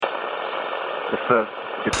The first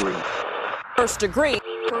degree. First degree.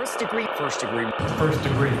 First degree. First degree. First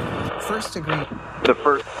degree. First degree. The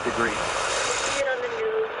first degree. You see it on the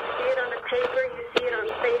news, you see it on the paper, you see it on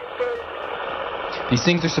Facebook. These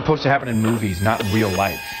things are supposed to happen in movies, not in real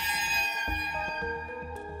life.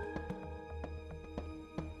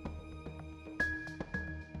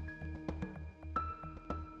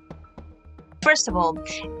 First of all,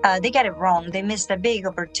 they got it wrong. They missed a big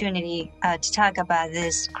opportunity to talk about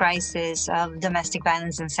this crisis of domestic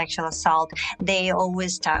violence and sexual assault. They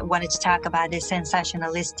always wanted to talk about the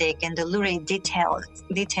sensationalistic and the lurid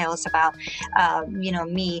details about,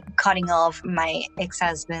 me cutting off my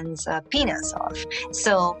ex-husband's penis off.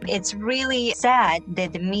 So it's really sad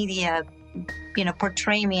that the media,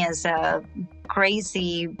 portray me as a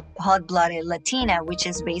crazy, hot-blooded Latina, which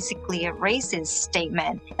is basically a racist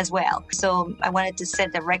statement as well. So I wanted to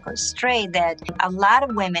set the record straight that a lot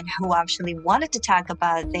of women who actually wanted to talk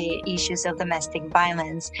about the issues of domestic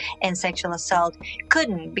violence and sexual assault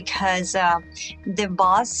couldn't because the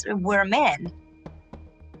boss were men.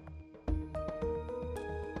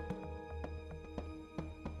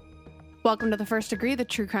 Welcome to The First Degree, the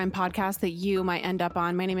true crime podcast that you might end up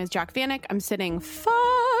on. My name is Jack Vanek. I'm sitting far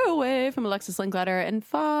away from Alexis Linkletter and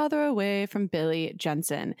farther away from Billy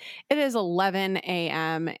Jensen. It is 11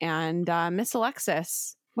 a.m. and Miss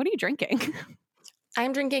Alexis, what are you drinking?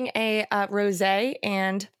 I'm drinking a rosé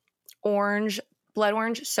and blood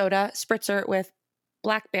orange soda spritzer with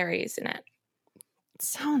blackberries in it.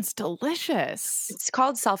 Sounds delicious. It's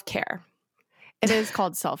called self-care. It is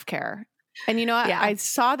called self-care. And you know what? Yeah. I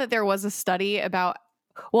saw that there was a study about,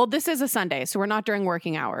 well, this is a Sunday, so we're not during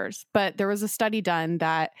working hours, but there was a study done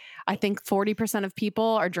that I think 40% of people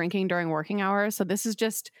are drinking during working hours. So this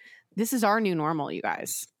is our new normal, you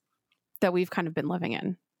guys, that we've kind of been living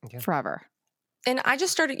in forever. And I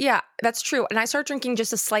just started, that's true. And I started drinking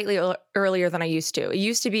just a slightly earlier than I used to. It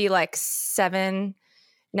used to be like 7.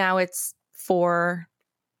 Now it's 4,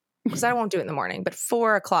 because I won't do it in the morning, but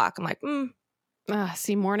 4 o'clock. I'm like,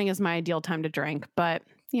 See, morning is my ideal time to drink, but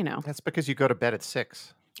That's because you go to bed at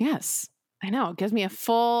 6. Yes, I know. It gives me a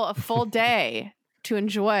full day to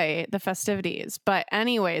enjoy the festivities. But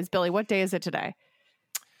anyways, Billy, what day is it today?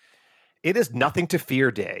 It is Nothing to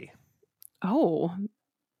Fear Day. Oh,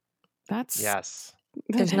 that's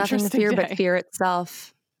There's nothing to fear but fear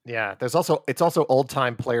itself. Yeah, it's also Old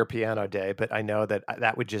Time Player Piano Day, but I know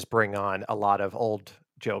that would just bring on a lot of old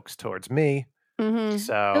jokes towards me. Mm-hmm.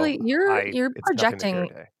 So Really, you're projecting.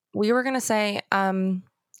 We were gonna say,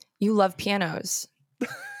 you love pianos.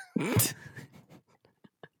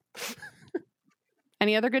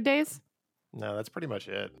 Any other good days? No, that's pretty much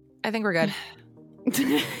it. I think we're good.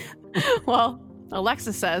 Well,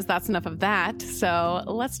 Alexa says that's enough of that. So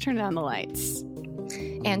let's turn down the lights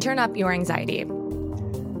And turn up your anxiety.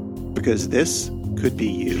 Because this could be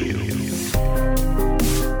you.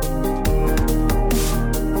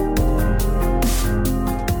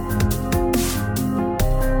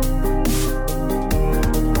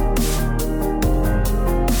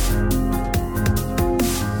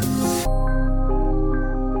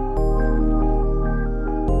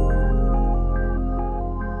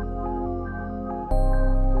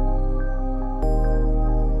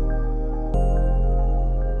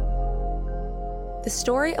 The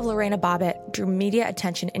story of Lorena Bobbitt drew media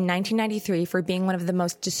attention in 1993 for being one of the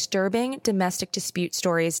most disturbing domestic dispute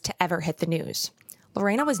stories to ever hit the news.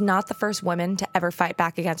 Lorena was not the first woman to ever fight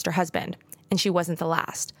back against her husband, and she wasn't the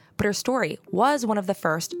last. But her story was one of the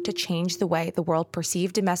first to change the way the world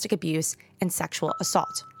perceived domestic abuse and sexual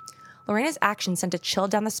assault. Lorena's action sent a chill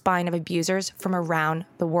down the spine of abusers from around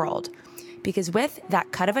the world. Because with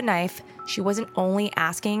that cut of a knife, she wasn't only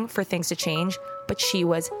asking for things to change, but she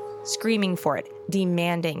was screaming for it,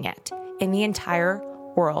 demanding it, and the entire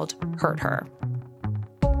world heard her.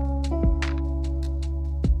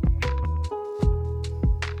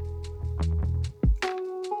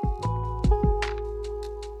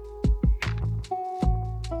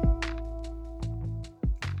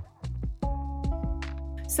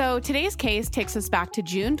 So today's case takes us back to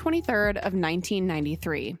June 23rd of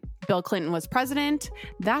 1993. Bill Clinton was president.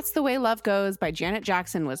 That's the Way Love Goes by Janet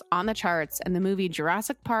Jackson was on the charts, and the movie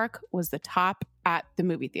Jurassic Park was the top at the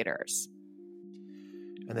movie theaters.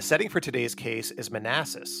 And the setting for today's case is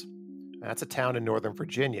Manassas. That's a town in Northern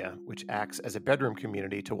Virginia, which acts as a bedroom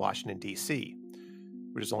community to Washington, D.C.,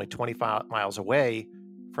 which is only 25 miles away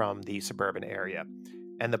from the suburban area.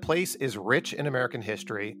 And the place is rich in American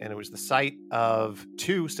history, and it was the site of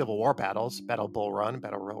 2 Civil War battles, Battle Bull Run,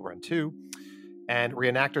 Battle Royal Run 2. And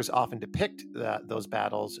reenactors often depict those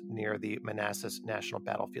battles near the Manassas National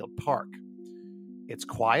Battlefield Park. It's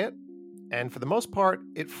quiet, and for the most part,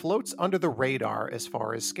 it floats under the radar as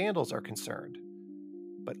far as scandals are concerned.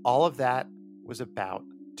 But all of that was about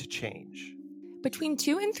to change. Between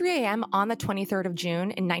 2 and 3 a.m. on the 23rd of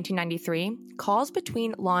June in 1993, calls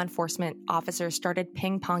between law enforcement officers started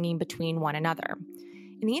ping-ponging between one another.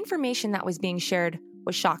 And the information that was being shared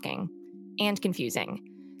was shocking and confusing.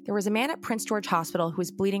 There was a man at Prince George Hospital who was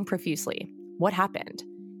bleeding profusely. What happened?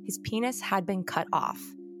 His penis had been cut off.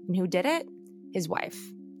 And who did it? His wife.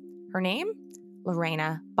 Her name?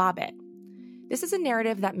 Lorena Bobbitt. This is a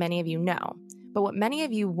narrative that many of you know. But what many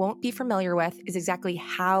of you won't be familiar with is exactly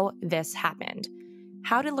how this happened.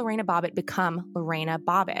 How did Lorena Bobbitt become Lorena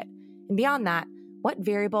Bobbitt? And beyond that, what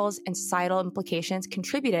variables and societal implications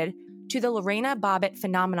contributed to the Lorena Bobbitt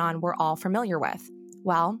phenomenon we're all familiar with?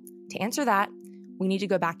 Well, to answer that, we need to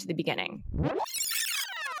go back to the beginning.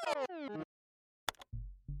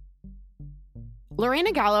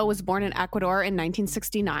 Lorena Gallo was born in Ecuador in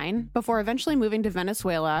 1969 before eventually moving to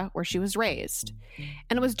Venezuela, where she was raised.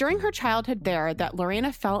 And it was during her childhood there that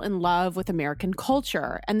Lorena fell in love with American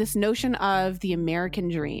culture and this notion of the American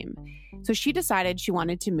dream. So she decided she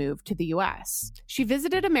wanted to move to the U.S. She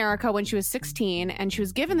visited America when she was 16, and she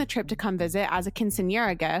was given the trip to come visit as a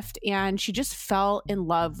quinceañera gift, and she just fell in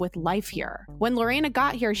love with life here. When Lorena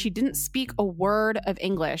got here, she didn't speak a word of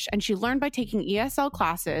English, and she learned by taking ESL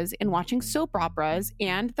classes and watching soap operas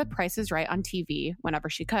and The Price is Right on TV whenever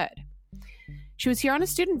she could. She was here on a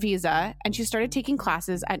student visa, and she started taking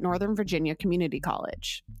classes at Northern Virginia Community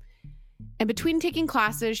College. And between taking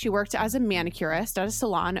classes, she worked as a manicurist at a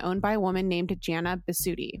salon owned by a woman named Jana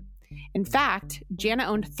Bisutti. In fact, Jana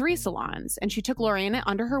owned 3 salons, and she took Lorena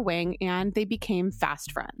under her wing, and they became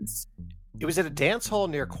fast friends. It was at a dance hall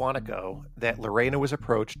near Quantico that Lorena was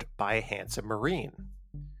approached by a handsome Marine,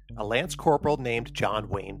 a Lance Corporal named John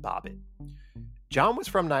Wayne Bobbitt. John was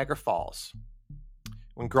from Niagara Falls.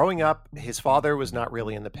 When growing up, his father was not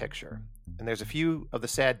really in the picture. And there's a few of the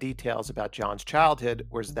sad details about John's childhood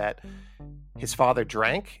was that his father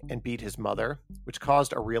drank and beat his mother, which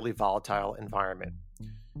caused a really volatile environment.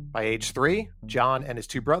 By age 3, John and his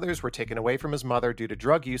 2 brothers were taken away from his mother due to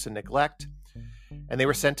drug use and neglect, and they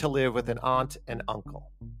were sent to live with an aunt and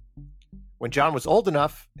uncle. When John was old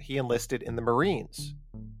enough, he enlisted in the Marines,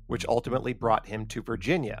 which ultimately brought him to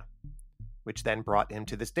Virginia, which then brought him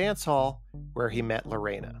to this dance hall where he met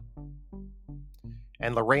Lorena.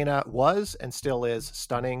 And Lorena was and still is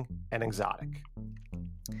stunning and exotic.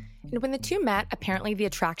 And when the two met, apparently the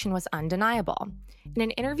attraction was undeniable. In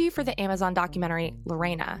an interview for the Amazon documentary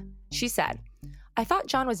Lorena, she said, "I thought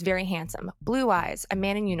John was very handsome, blue eyes, a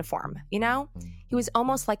man in uniform. You know, he was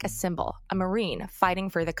almost like a symbol, a Marine fighting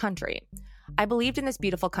for the country. I believed in this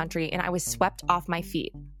beautiful country and I was swept off my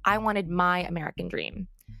feet. I wanted my American dream."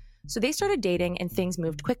 So they started dating and things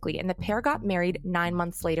moved quickly, and the pair got married 9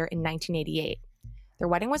 months later in 1988. Their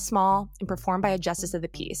wedding was small and performed by a justice of the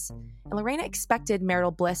peace, and Lorena expected marital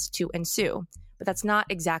bliss to ensue, but that's not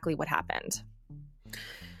exactly what happened.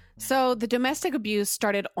 So the domestic abuse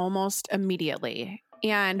started almost immediately.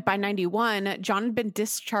 And by 91, John had been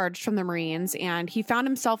discharged from the Marines, and he found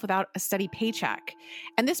himself without a steady paycheck.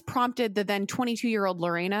 And this prompted the then 22-year-old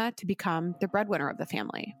Lorena to become the breadwinner of the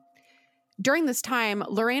family. During this time,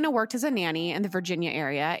 Lorena worked as a nanny in the Virginia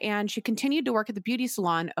area, and she continued to work at the beauty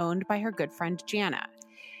salon owned by her good friend Jana.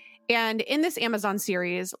 And in this Amazon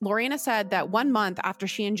series, Lorena said that 1 month after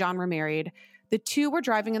she and John were married, the two were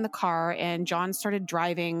driving in the car and John started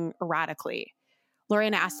driving erratically.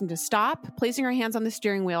 Lorena asked him to stop, placing her hands on the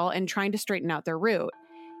steering wheel and trying to straighten out their route.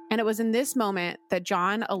 And it was in this moment that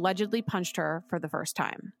John allegedly punched her for the first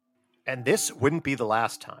time. And this wouldn't be the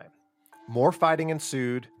last time. More fighting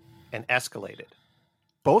ensued and escalated.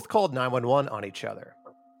 Both called 911 on each other,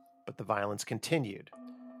 but the violence continued.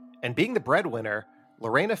 And being the breadwinner,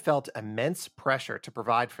 Lorena felt immense pressure to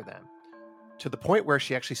provide for them, to the point where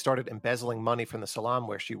she actually started embezzling money from the salon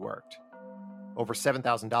where she worked, over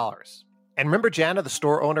 $7,000. And remember Jana, the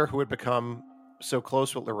store owner who had become so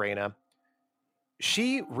close with Lorena?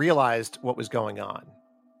 She realized what was going on.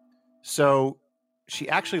 So she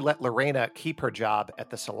actually let Lorena keep her job at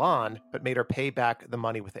the salon, but made her pay back the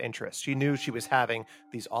money with interest. She knew she was having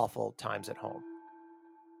these awful times at home.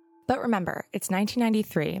 But remember, it's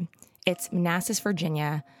 1993. It's Manassas,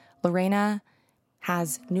 Virginia. Lorena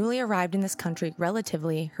has newly arrived in this country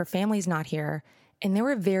relatively. Her family's not here. And there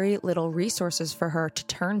were very little resources for her to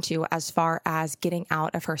turn to as far as getting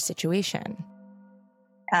out of her situation.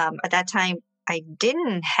 At that time, I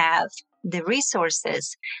didn't have the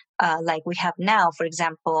resources like we have now. For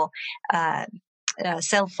example,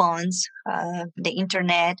 cell phones, the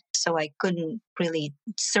internet, so I couldn't really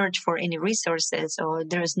search for any resources, or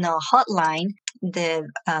there's no hotline. The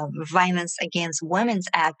Violence Against Women's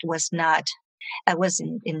Act was not, I was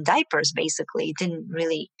in diapers, basically. It didn't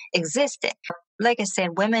really exist. Like I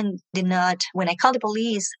said, women did not, when I called the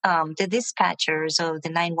police, the dispatchers of the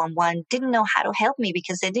 911 didn't know how to help me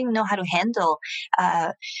because they didn't know how to handle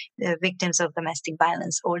the victims of domestic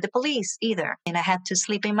violence, or the police either. And I had to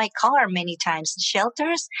sleep in my car many times.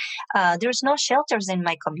 Shelters, there's no shelters in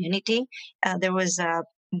my community. There was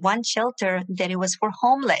one shelter that it was for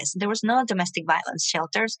homeless. There was no domestic violence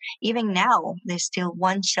shelters. Even now, there's still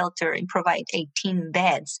one shelter and provide 18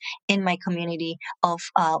 beds in my community of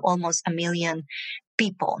almost 1 million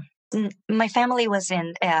people. My family was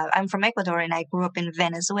I'm from Ecuador and I grew up in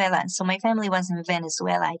Venezuela. So my family was in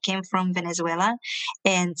Venezuela. I came from Venezuela,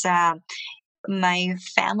 and my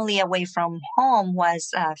family away from home was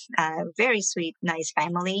a very sweet, nice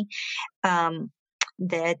family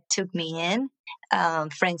that took me in,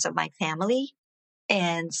 friends of my family.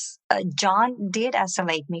 And John did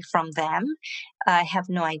isolate me from them. I have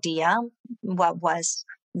no idea what was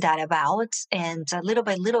that about. And little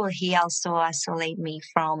by little, he also isolated me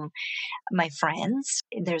from my friends.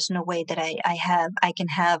 There's no way that I can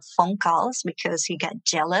have phone calls because he got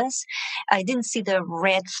jealous. I didn't see the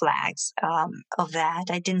red flags of that.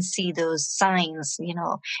 I didn't see those signs.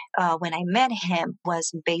 When I met him,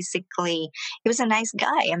 was basically, he was a nice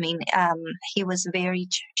guy. I mean, he was very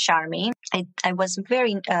charming. I was a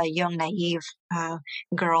very young, naive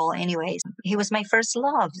girl anyways. He was my first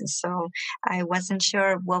love, so I wasn't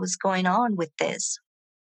sure what was going on with this.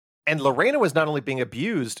 And Lorena was not only being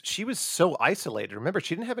abused, she was so isolated. Remember,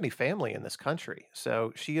 she didn't have any family in this country.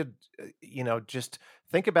 So she had, just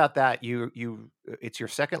think about that. It's your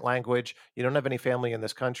second language. You don't have any family in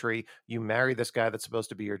this country. You marry this guy that's supposed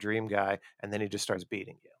to be your dream guy, and then he just starts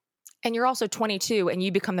beating you. And you're also 22 and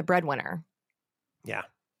you become the breadwinner. Yeah.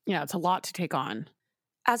 Yeah, it's a lot to take on.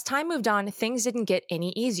 As time moved on, things didn't get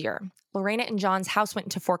any easier. Lorena and John's house went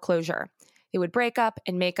into foreclosure. They would break up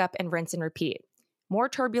and make up and rinse and repeat. More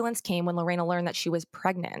turbulence came when Lorena learned that she was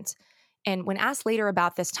pregnant. And when asked later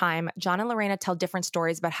about this time, John and Lorena tell different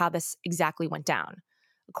stories about how this exactly went down.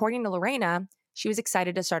 According to Lorena, she was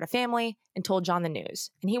excited to start a family and told John the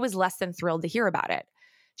news, and he was less than thrilled to hear about it.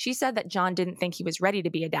 She said that John didn't think he was ready to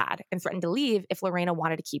be a dad and threatened to leave if Lorena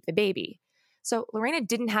wanted to keep the baby. So Lorena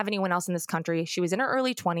didn't have anyone else in this country. She was in her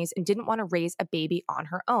early 20s and didn't want to raise a baby on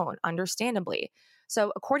her own, understandably.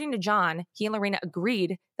 So according to John, he and Lorena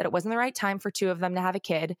agreed that it wasn't the right time for two of them to have a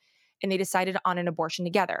kid, and they decided on an abortion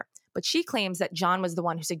together. But she claims that John was the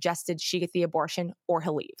one who suggested she get the abortion or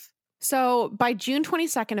he'll leave. So by June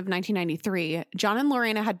 22nd of 1993, John and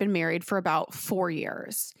Lorena had been married for about 4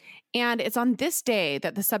 years. And it's on this day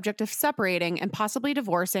that the subject of separating and possibly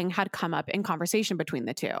divorcing had come up in conversation between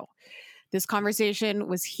the two. This conversation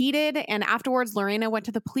was heated, and afterwards, Lorena went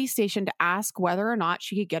to the police station to ask whether or not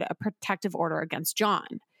she could get a protective order against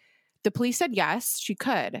John. The police said yes, she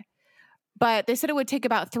could. But they said it would take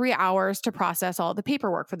about 3 hours to process all the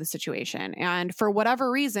paperwork for the situation. And for whatever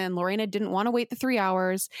reason, Lorena didn't want to wait the 3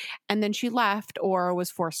 hours, and then she left or was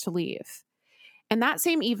forced to leave. And that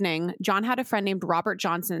same evening, John had a friend named Robert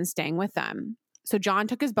Johnson staying with them. So John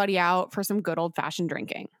took his buddy out for some good old-fashioned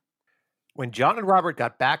drinking. When John and Robert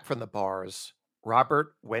got back from the bars,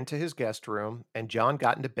 Robert went to his guest room, and John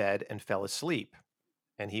got into bed and fell asleep,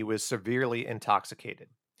 and he was severely intoxicated.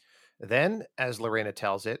 Then, as Lorena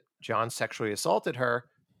tells it, John sexually assaulted her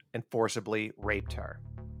and forcibly raped her.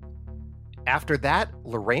 After that,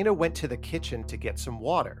 Lorena went to the kitchen to get some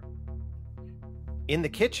water. In the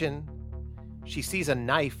kitchen, she sees a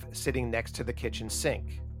knife sitting next to the kitchen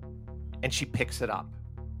sink, and she picks it up.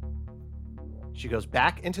 She goes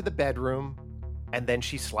back into the bedroom, and then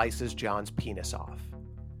she slices John's penis off.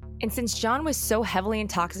 And since John was so heavily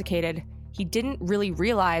intoxicated, he didn't really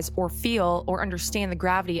realize or feel or understand the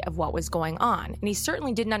gravity of what was going on. And he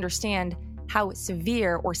certainly didn't understand how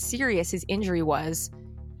severe or serious his injury was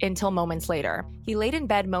until moments later. He laid in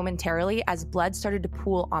bed momentarily as blood started to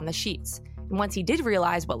pool on the sheets. And once he did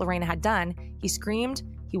realize what Lorena had done, he screamed,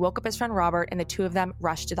 he woke up his friend Robert, and the two of them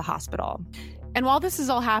rushed to the hospital. And while this is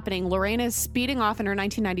all happening, Lorena is speeding off in her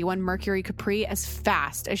 1991 Mercury Capri as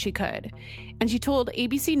fast as she could. And she told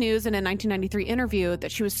ABC News in a 1993 interview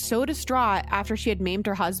that she was so distraught after she had maimed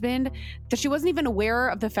her husband that she wasn't even aware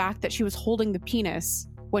of the fact that she was holding the penis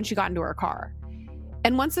when she got into her car.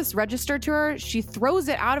 And once this registered to her, she throws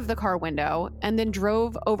it out of the car window and then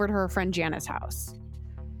drove over to her friend Jana's house.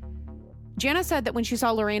 Jana said that when she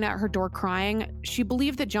saw Lorena at her door crying, she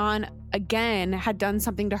believed that John, again, had done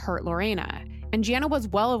something to hurt Lorena. and Jana was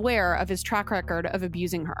well aware of his track record of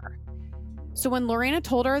abusing her. So when Lorena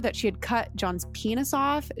told her that she had cut John's penis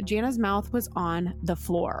off, Jana's mouth was on the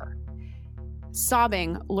floor.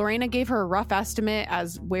 Sobbing, Lorena gave her a rough estimate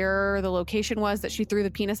as where the location was that she threw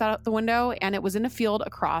the penis out the window, and it was in a field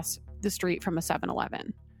across the street from a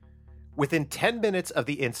 7-Eleven. Within 10 minutes of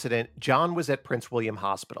the incident, John was at Prince William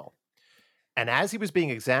Hospital. And as he was being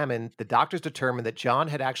examined, the doctors determined that John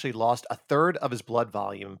had actually lost a third of his blood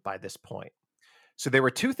volume by this point. So there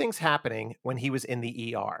were two things happening when he was in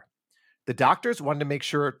the ER. The doctors wanted to make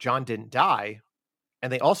sure John didn't die,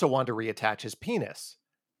 and they also wanted to reattach his penis.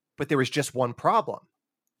 But there was just one problem.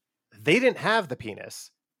 They didn't have the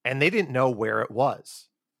penis, and they didn't know where it was.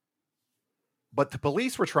 But the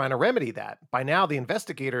police were trying to remedy that. By now, the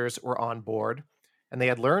investigators were on board, and they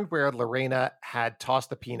had learned where Lorena had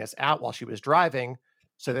tossed the penis out while she was driving,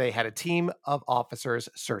 so they had a team of officers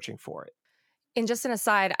searching for it. And just an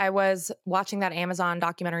aside, I was watching that Amazon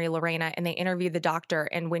documentary, Lorena, and they interviewed the doctor.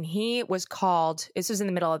 And when he was called, this was in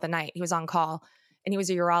the middle of the night, he was on call, and he was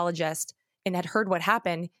a urologist and had heard what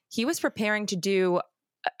happened. He was preparing to do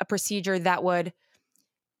a procedure that would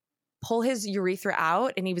pull his urethra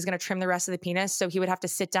out, and he was going to trim the rest of the penis. So he would have to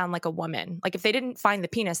sit down like a woman. Like if they didn't find the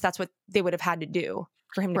penis, that's what they would have had to do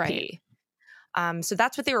for him to pee. So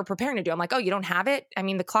that's what they were preparing to do. I'm like, oh, you don't have it? I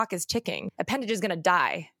mean, the clock is ticking. Appendage is going to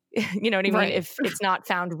die. You know what I mean? Right. If it's not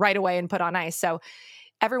found right away and put on ice. So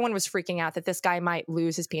everyone was freaking out that this guy might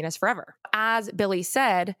lose his penis forever. As Billy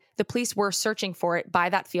said, the police were searching for it by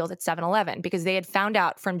that field at 7-Eleven because they had found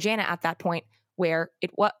out from Jana at that point where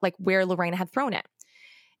it was, like where Lorena had thrown it.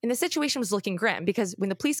 And the situation was looking grim because when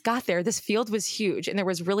the police got there, this field was huge and there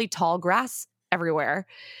was really tall grass everywhere.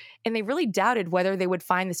 And they really doubted whether they would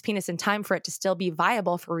find this penis in time for it to still be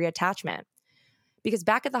viable for reattachment. Because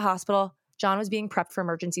back at the hospital, John was being prepped for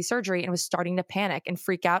emergency surgery and was starting to panic and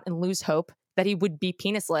freak out and lose hope that he would be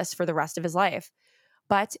penisless for the rest of his life.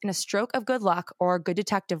 But in a stroke of good luck or good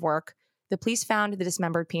detective work, the police found the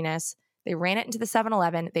dismembered penis. They ran it into the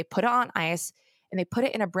 7-Eleven, they put it on ice, and they put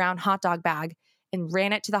it in a brown hot dog bag and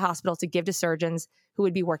ran it to the hospital to give to surgeons who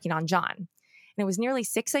would be working on John. And it was nearly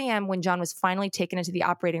 6 a.m. when John was finally taken into the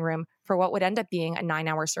operating room for what would end up being a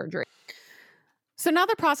 9-hour surgery. So now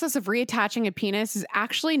the process of reattaching a penis is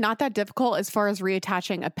actually not that difficult as far as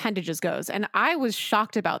reattaching appendages goes. And I was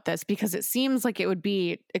shocked about this because it seems like it would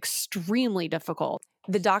be extremely difficult.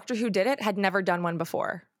 The doctor who did it had never done one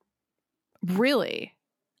before. Really?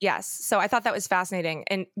 Yes. So I thought that was fascinating.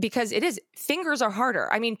 And because fingers are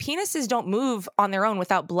harder. I mean, penises don't move on their own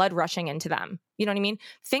without blood rushing into them. You know what I mean?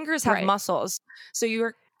 Fingers have muscles. So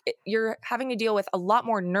you're having to deal with a lot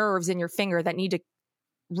more nerves in your finger that need to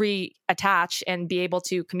reattach and be able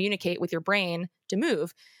to communicate with your brain to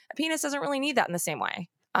move. A penis doesn't really need that in the same way.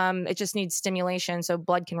 It just needs stimulation so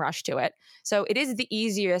blood can rush to it. So it is the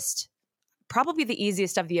easiest, probably the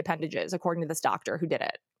easiest of the appendages, according to this doctor who did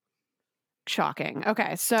it. Shocking.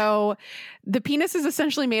 Okay. So the penis is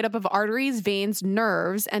essentially made up of arteries, veins,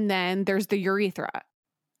 nerves, and then there's the urethra.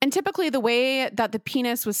 And typically the way that the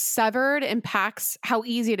penis was severed impacts how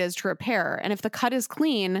easy it is to repair. And if the cut is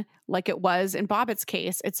clean, like it was in Bobbitt's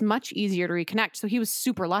case, it's much easier to reconnect. So he was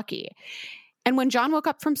super lucky. And when John woke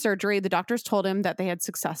up from surgery, the doctors told him that they had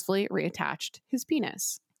successfully reattached his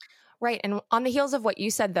penis. Right. And on the heels of what you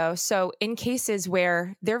said, though, so in cases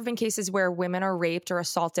where there have been cases where women are raped or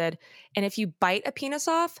assaulted, and if you bite a penis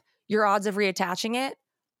off, your odds of reattaching it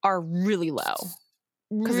are really low.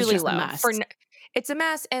 Really low. It's a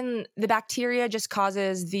mess, and the bacteria just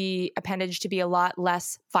causes the appendage to be a lot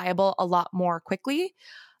less viable, a lot more quickly.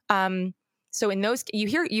 So in those,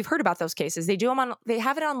 you've heard about those cases. They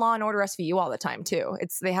have it on Law and Order SVU all the time too.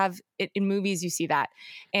 They have it in movies. You see that,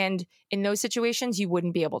 and in those situations, you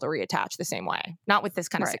wouldn't be able to reattach the same way. Not with this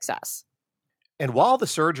kind of success. And while the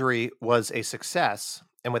surgery was a success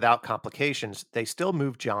and without complications, they still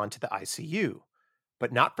moved John to the ICU,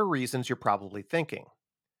 but not for reasons you're probably thinking.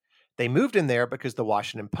 They moved in there because the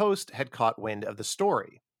Washington Post had caught wind of the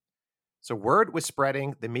story. So word was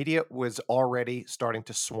spreading. The media was already starting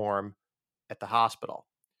to swarm at the hospital.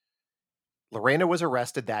 Lorena was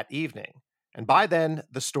arrested that evening, and by then,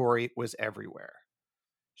 the story was everywhere.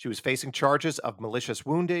 She was facing charges of malicious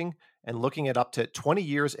wounding and looking at up to 20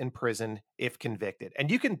 years in prison if convicted. And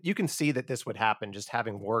you can see that this would happen just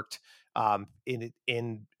having worked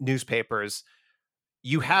in newspapers.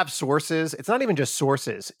 You have sources. It's not even just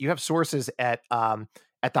sources. You have sources at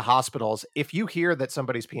the hospitals. If you hear that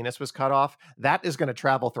somebody's penis was cut off, that is going to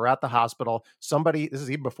travel throughout the hospital. This is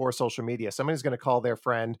even before social media. Somebody's going to call their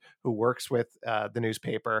friend who works with the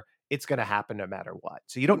newspaper. It's going to happen no matter what.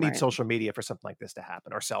 So you don't need social media for something like this to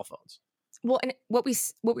happen, or cell phones. Well, and what we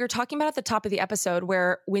were talking about at the top of the episode,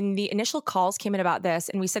 where when the initial calls came in about this,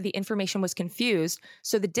 and we said the information was confused,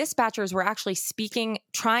 so the dispatchers were actually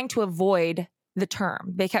trying to avoid the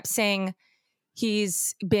term. They kept saying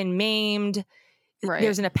he's been maimed. Right.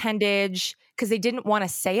 There's an appendage, because they didn't want to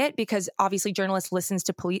say it, because obviously journalists listen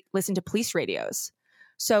to police radios.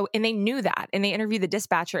 So, and they knew that, and they interviewed the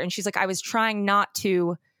dispatcher, and she's like, I was trying not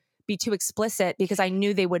to be too explicit because I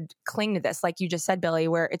knew they would cling to this, like you just said, Billy,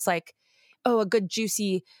 where it's like, oh, a good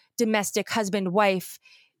juicy domestic husband-wife,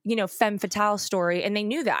 femme fatale story, and they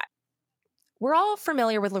knew that. We're all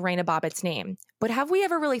familiar with Lorena Bobbitt's name, but have we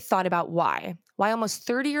ever really thought about why? Why almost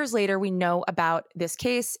 30 years later we know about this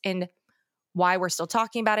case, and why we're still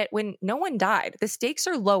talking about it when no one died? The stakes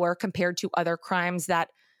are lower compared to other crimes that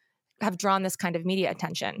have drawn this kind of media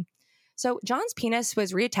attention. So John's penis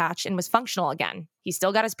was reattached and was functional again. He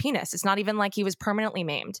still got his penis. It's not even like he was permanently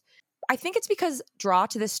maimed. I think it's because draw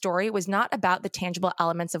to this story was not about the tangible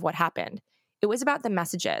elements of what happened. It was about the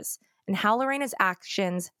messages and how Lorena's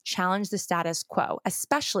actions challenged the status quo,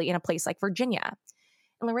 especially in a place like Virginia.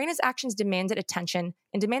 And Lorena's actions demanded attention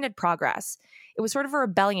and demanded progress. It was sort of a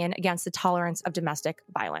rebellion against the tolerance of domestic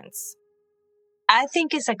violence. I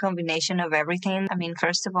think it's a combination of everything. I mean,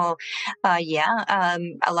 first of all, a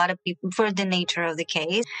lot of people, for the nature of the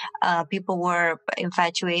case, people were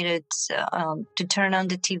infatuated to turn on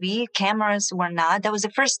the TV. Cameras were not. That was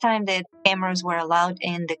the first time that cameras were allowed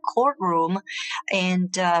in the courtroom.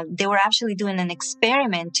 And they were actually doing an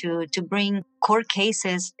experiment to bring court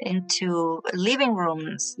cases into living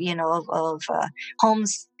rooms, of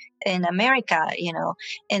homes in America,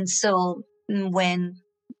 And so when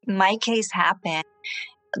my case happened,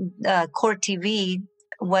 court TV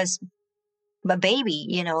was a baby,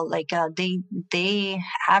 they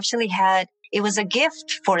actually had, it was a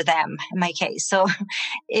gift for them, in my case. So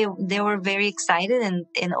they were very excited,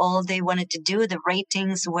 and all they wanted to do, the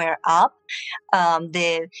ratings were up,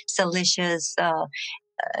 the salacious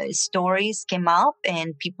stories came up,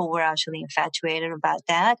 and people were actually infatuated about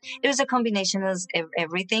that. It was a combination of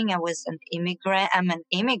everything. I'm an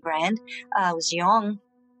immigrant. I was young.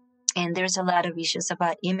 And there's a lot of issues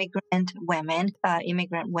about immigrant women.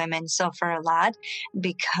 Immigrant women suffer a lot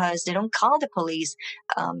because they don't call the police.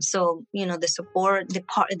 So, the support,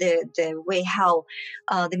 the way how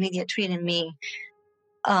the media treated me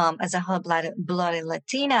as a hot-blooded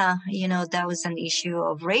Latina, that was an issue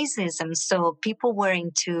of racism. So people were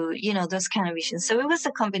into, those kind of issues. So it was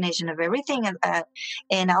a combination of everything.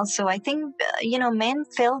 And also, I think, men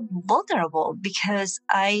felt vulnerable because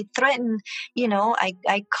I threatened,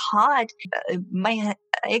 I caught my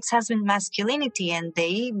ex-husband masculinity, and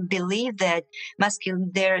they believe that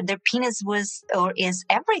their penis was or is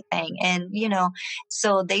everything. And,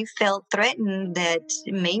 so they felt threatened that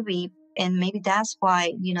maybe that's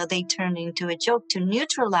why, they turned into a joke to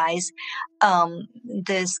neutralize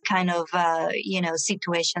this kind of,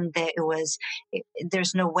 situation that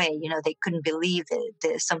there's no way, they couldn't believe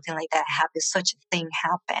that something like that happened, such a thing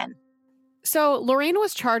happened. So Lorena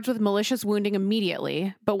was charged with malicious wounding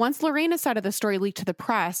immediately, but once Lorena's side of the story leaked to the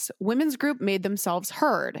press, women's group made themselves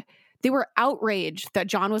heard. They were outraged that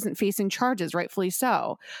John wasn't facing charges, rightfully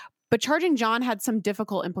so. But charging John had some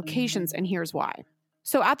difficult implications, and here's why.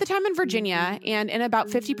 So at the time in Virginia, and in about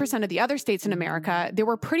 50% of the other states in America, there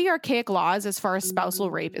were pretty archaic laws as far as spousal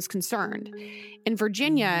rape is concerned. In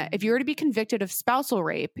Virginia, if you were to be convicted of spousal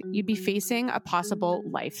rape, you'd be facing a possible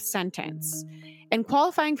life sentence. And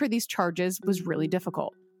qualifying for these charges was really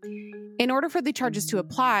difficult. In order for the charges to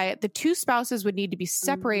apply, the two spouses would need to be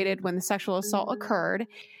separated when the sexual assault occurred,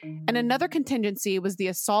 and another contingency was the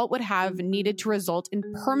assault would have needed to result in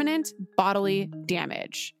permanent bodily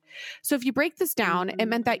damage. So if you break this down, it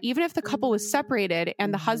meant that even if the couple was separated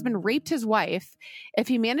and the husband raped his wife, if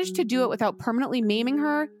he managed to do it without permanently maiming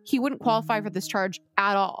her, he wouldn't qualify for this charge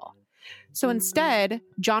at all. So instead,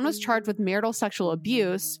 John was charged with marital sexual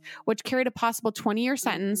abuse, which carried a possible 20-year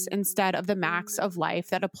sentence instead of the max of life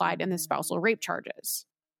that applied in the spousal rape charges.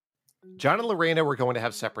 John and Lorena were going to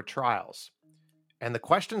have separate trials, and the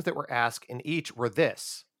questions that were asked in each were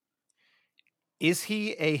this: is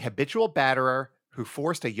he a habitual batterer who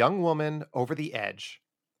forced a young woman over the edge?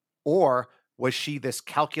 Or was she this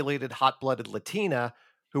calculated, hot-blooded Latina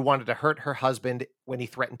who wanted to hurt her husband when he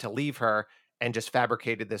threatened to leave her and just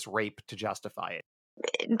fabricated this rape to justify it?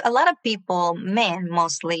 A lot of people, men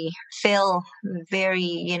mostly, feel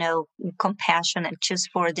very, compassionate just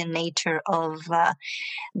for the nature of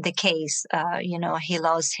the case. He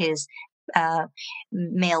lost his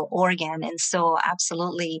male organ. And so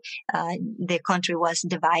absolutely the country was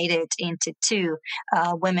divided into two.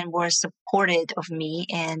 Women were supportive of me,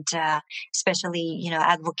 and especially,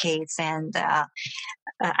 advocates and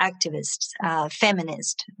activists,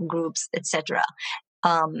 feminist groups, etc.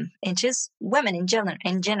 And just women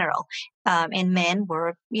in general. And men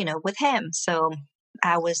were, with him. So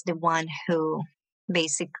I was the one who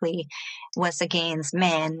basically was against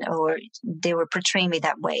men, or they were portraying me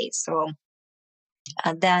that way. So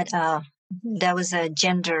that was a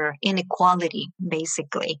gender inequality,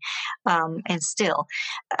 basically. And still,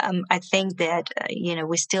 I think that,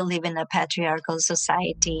 we still live in a patriarchal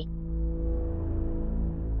society.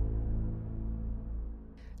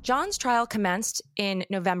 John's trial commenced in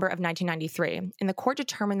November of 1993, and the court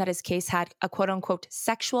determined that his case had a quote-unquote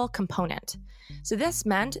sexual component. So this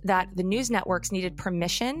meant that the news networks needed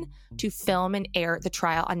permission to film and air the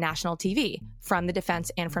trial on national TV from the defense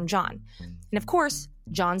and from John. And of course,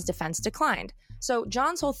 John's defense declined. So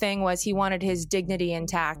John's whole thing was he wanted his dignity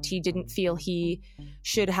intact. He didn't feel he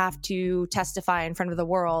should have to testify in front of the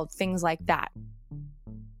world, things like that.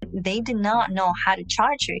 They did not know how to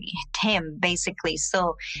charge him, basically.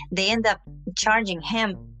 So they end up charging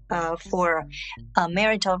him for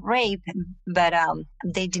marital rape, but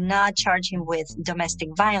they did not charge him with domestic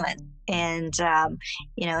violence. And,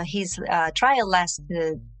 his trial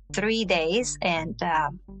lasted 3 days, and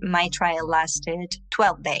my trial lasted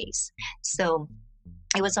 12 days. So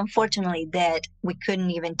it was unfortunately that we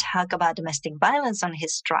couldn't even talk about domestic violence on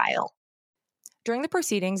his trial. During the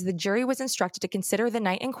proceedings, the jury was instructed to consider the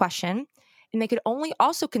night in question, and they could only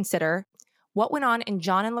also consider what went on in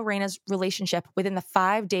John and Lorena's relationship within the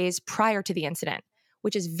 5 days prior to the incident,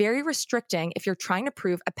 which is very restricting if you're trying to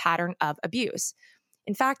prove a pattern of abuse.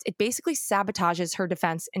 In fact, it basically sabotages her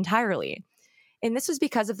defense entirely. And this was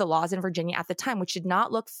because of the laws in Virginia at the time, which did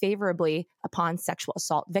not look favorably upon sexual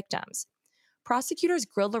assault victims. Prosecutors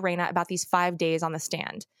grilled Lorena about these 5 days on the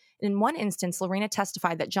stand. In one instance, Lorena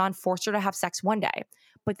testified that John forced her to have sex one day,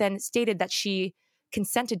 but then stated that she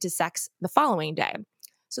consented to sex the following day.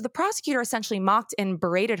 So the prosecutor essentially mocked and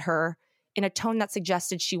berated her in a tone that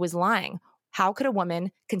suggested she was lying. How could a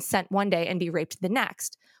woman consent one day and be raped the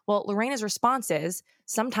next? Well, Lorena's response is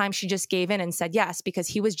sometimes she just gave in and said yes because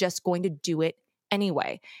he was just going to do it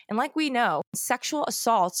anyway. And like we know, sexual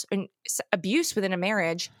assaults and abuse within a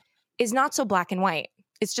marriage is not so black and white.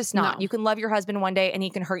 It's just not. No. You can love your husband one day and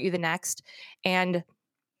he can hurt you the next. And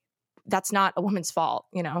that's not a woman's fault,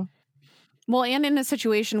 Well, and in a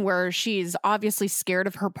situation where she's obviously scared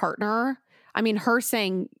of her partner, I mean, her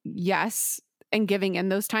saying yes and giving in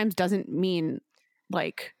those times doesn't mean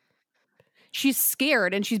like she's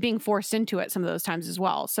scared, and she's being forced into it some of those times as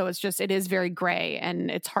well. So it is very gray,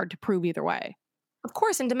 and it's hard to prove either way. Of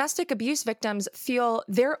course, and domestic abuse victims feel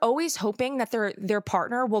they're always hoping that their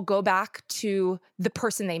partner will go back to the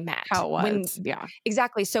person they met. How it was, yeah.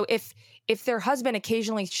 Exactly. So if their husband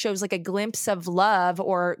occasionally shows like a glimpse of love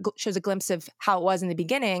or shows a glimpse of how it was in the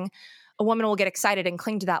beginning, a woman will get excited and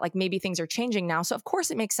cling to that, like maybe things are changing now. So of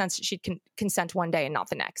course it makes sense that she'd consent one day and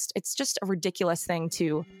not the next. It's just a ridiculous thing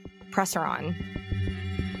to press her on.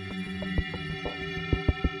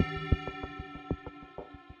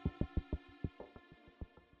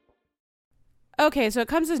 Okay, so it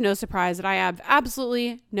comes as no surprise that I have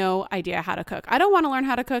absolutely no idea how to cook. I don't want to learn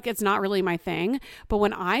how to cook. It's not really my thing. But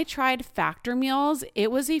when I tried Factor meals, it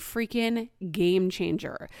was a freaking game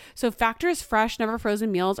changer. So Factor's fresh, never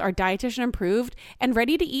frozen meals are dietitian approved and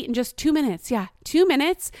ready to eat in just 2 minutes. Yeah, 2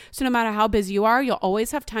 minutes. So no matter how busy you are, you'll always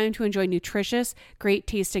have time to enjoy nutritious, great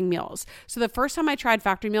tasting meals. So the first time I tried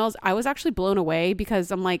Factor meals, I was actually blown away because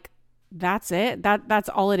I'm like, that's it. That's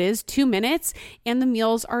all it is. 2 minutes. And the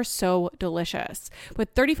meals are so delicious. With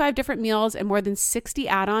 35 different meals and more than 60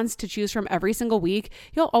 add-ons to choose from every single week,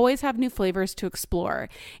 you'll always have new flavors to explore.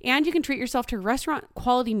 And you can treat yourself to restaurant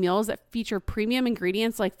quality meals that feature premium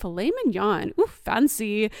ingredients like filet mignon, ooh,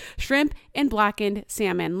 fancy, shrimp, and blackened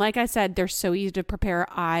salmon. Like I said, they're so easy to prepare.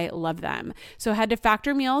 I love them. So head to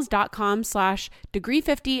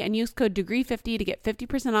factormeals.com/degree50 and use code degree50 to get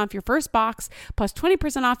 50% off your first box plus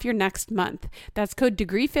 20% off your next month. That's code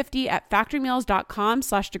degree50 at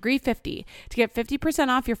factormeals.com/degree50 to get 50%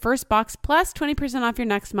 off your first box plus 20% off your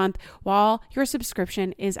next month while your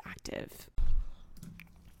subscription is active.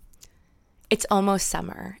 It's almost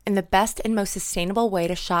summer, and the best and most sustainable way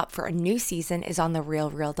to shop for a new season is on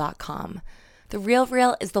therealreal.com. The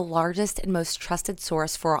RealReal is the largest and most trusted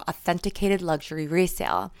source for authenticated luxury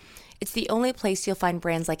resale. It's the only place you'll find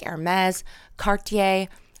brands like Hermes, Cartier,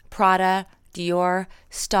 Prada, Dior,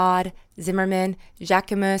 Staud, Zimmermann,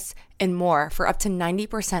 Jacquemus, and more for up to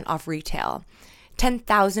 90% off retail.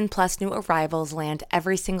 10,000 plus new arrivals land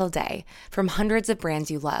every single day from hundreds of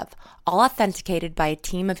brands you love, all authenticated by a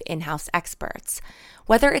team of in-house experts.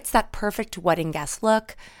 Whether it's that perfect wedding guest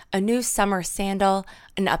look, a new summer sandal,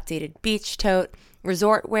 an updated beach tote,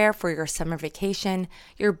 resort wear for your summer vacation,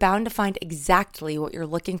 you're bound to find exactly what you're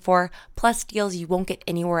looking for, plus deals you won't get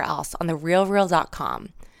anywhere else on therealreal.com.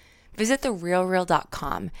 Visit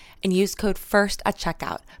therealreal.com and use code FIRST at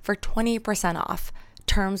checkout for 20% off.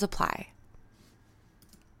 Terms apply.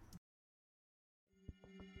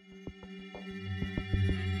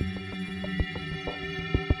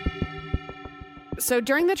 So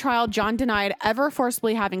during the trial, John denied ever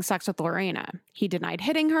forcibly having sex with Lorena. He denied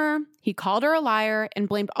hitting her, he called her a liar, and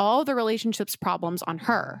blamed all of the relationship's problems on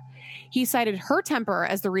her. He cited her temper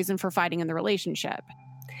as the reason for fighting in the relationship.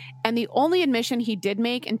 And the only admission he did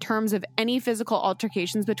make in terms of any physical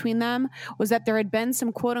altercations between them was that there had been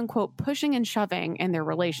some quote-unquote pushing and shoving in their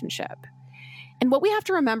relationship. And what we have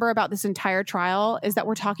to remember about this entire trial is that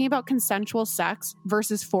we're talking about consensual sex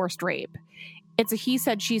versus forced rape. It's a he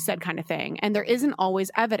said, she said kind of thing, and there isn't always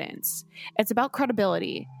evidence. It's about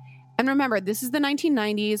credibility. And remember, this is the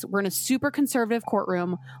 1990s. We're in a super conservative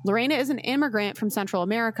courtroom. Lorena is an immigrant from Central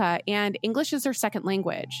America, and English is her second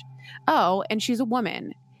language. Oh, and she's a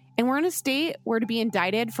woman. And we're in a state where to be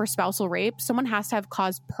indicted for spousal rape, someone has to have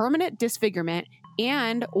caused permanent disfigurement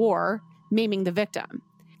and or maiming the victim.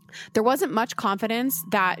 There wasn't much confidence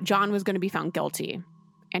that John was going to be found guilty,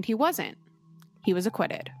 and he wasn't. He was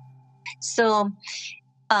acquitted. So,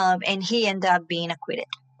 and he ended up being acquitted.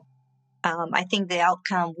 I think the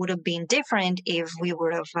outcome would have been different if we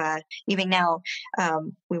would have, even now,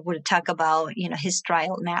 we would talk about, his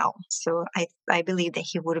trial now. So I believe that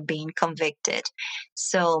he would have been convicted.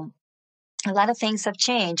 So a lot of things have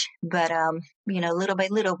changed, but, little by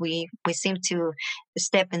little, we seem to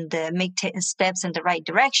make steps in the right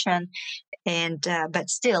direction. And, but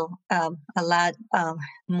still,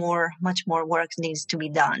 much more work needs to be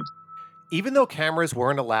done. Even though cameras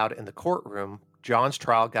weren't allowed in the courtroom, John's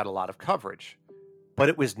trial got a lot of coverage, but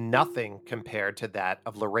it was nothing compared to that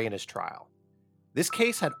of Lorena's trial. This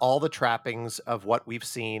case had all the trappings of what we've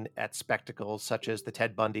seen at spectacles such as the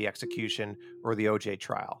Ted Bundy execution or the OJ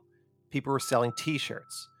trial. People were selling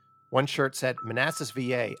t-shirts. One shirt said, Manassas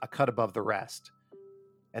VA, a cut above the rest.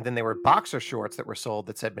 And then there were boxer shorts that were sold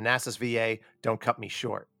that said, Manassas VA, don't cut me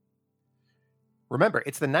short. Remember,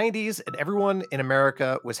 it's the 90s and everyone in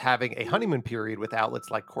America was having a honeymoon period with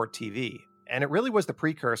outlets like Court TV. And it really was the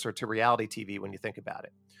precursor to reality TV when you think about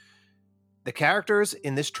it. The characters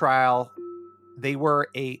in this trial, they were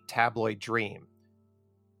a tabloid dream.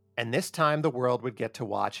 And this time the world would get to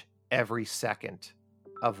watch every second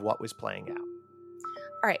of what was playing out.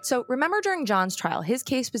 All right, so remember during John's trial, his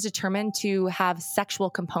case was determined to have sexual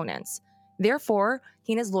components. Therefore,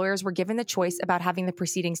 he and his lawyers were given the choice about having the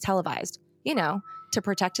proceedings televised, to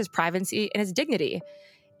protect his privacy and his dignity.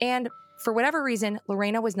 And for whatever reason,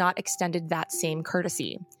 Lorena was not extended that same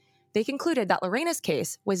courtesy. They concluded that Lorena's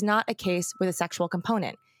case was not a case with a sexual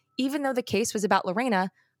component, even though the case was about Lorena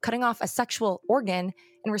cutting off a sexual organ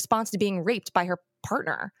in response to being raped by her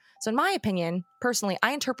partner. So in my opinion, personally,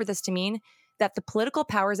 I interpret this to mean that the political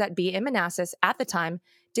powers that be in Manassas at the time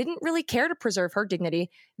didn't really care to preserve her dignity.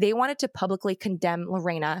 They wanted to publicly condemn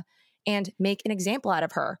Lorena and make an example out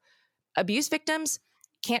of her. Abuse victims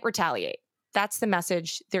can't retaliate. That's the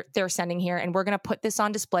message they're sending here, and we're going to put this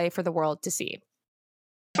on display for the world to see.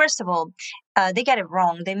 First of all, they got it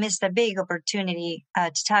wrong. They missed a big opportunity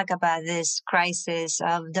to talk about this crisis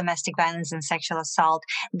of domestic violence and sexual assault.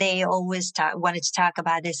 They always wanted to talk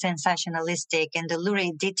about the sensationalistic and the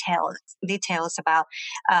lurid details about,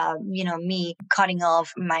 me cutting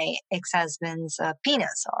off my ex-husband's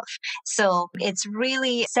penis off. So it's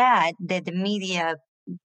really sad that the media,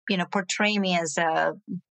 portray me as a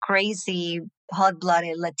crazy,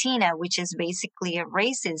 hot-blooded Latina, which is basically a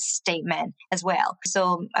racist statement as well.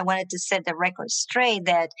 So I wanted to set the record straight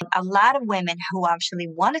that a lot of women who actually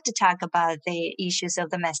wanted to talk about the issues of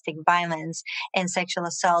domestic violence and sexual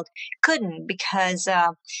assault couldn't because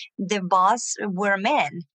the boss were men.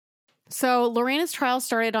 So Lorena's trial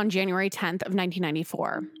started on January 10th of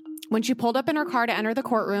 1994. When she pulled up in her car to enter the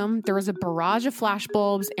courtroom, there was a barrage of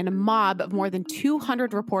flashbulbs and a mob of more than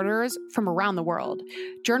 200 reporters from around the world.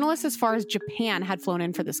 Journalists as far as Japan had flown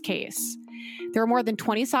in for this case. There were more than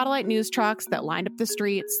 20 satellite news trucks that lined up the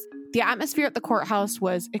streets. The atmosphere at the courthouse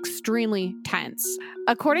was extremely tense.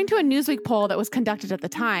 According to a Newsweek poll that was conducted at the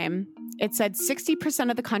time, it said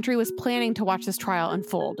 60% of the country was planning to watch this trial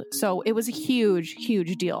unfold. So it was a huge,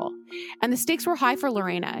 huge deal. And the stakes were high for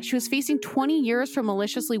Lorena. She was facing 20 years for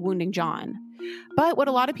maliciously wounding John. But what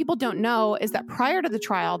a lot of people don't know is that prior to the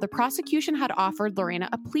trial, the prosecution had offered Lorena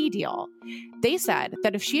a plea deal. They said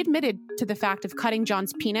that if she admitted to the fact of cutting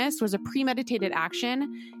John's penis was a premeditated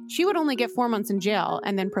action, she would only get 4 months in jail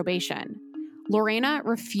and then probation. Lorena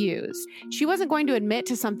refused. She wasn't going to admit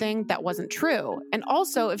to something that wasn't true. And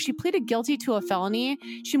also, if she pleaded guilty to a felony,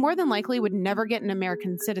 she more than likely would never get an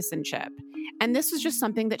American citizenship. And this was just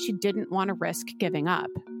something that she didn't want to risk giving up.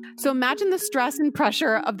 So imagine the stress and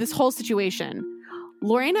pressure of this whole situation.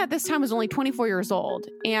 Lorena at this time was only 24 years old,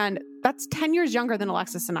 and that's 10 years younger than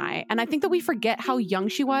Alexis and I. And I think that we forget how young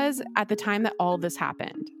she was at the time that all of this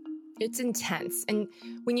happened. It's intense. And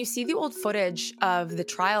when you see the old footage of the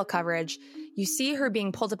trial coverage, you see her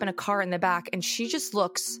being pulled up in a car in the back, and she just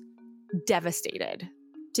looks devastated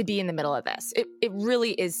to be in the middle of this. It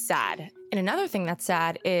really is sad. And another thing that's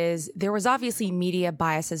sad is there was obviously media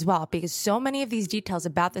bias as well, because so many of these details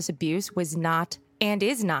about this abuse was not and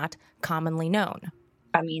is not commonly known.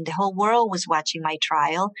 I mean, the whole world was watching my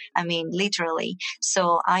trial. I mean, literally.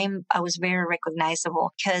 So I was very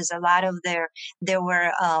recognizable because a lot of there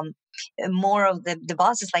were more of the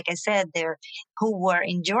bosses, like I said, there who were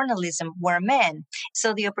in journalism were men.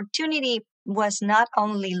 So the opportunity was not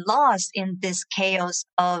only lost in this chaos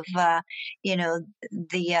of, the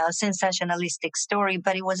sensationalistic story,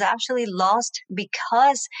 but it was actually lost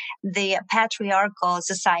because the patriarchal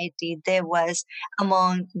society there was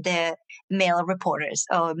among the male reporters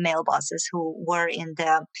or male bosses who were in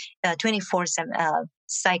the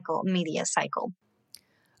 24/7 media cycle.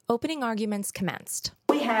 Opening arguments commenced.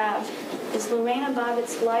 We have is Lorena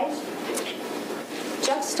Bobbitt's life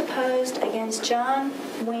juxtaposed against John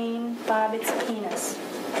Wayne Bobbitt's penis.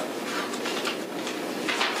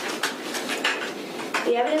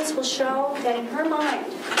 The evidence will show that in her mind,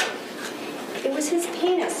 it was his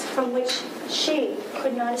penis from which she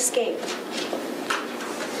could not escape,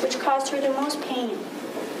 which caused her the most pain,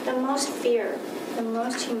 the most fear, the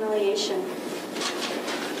most humiliation.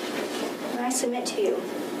 And I submit to you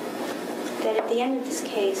that at the end of this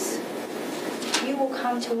case, you will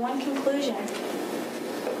come to one conclusion,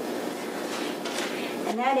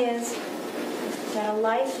 and that is that a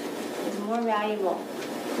life is more valuable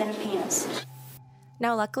than a penis.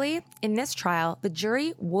 Now, luckily, in this trial, the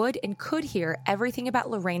jury would and could hear everything about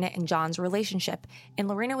Lorena and John's relationship, and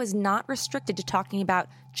Lorena was not restricted to talking about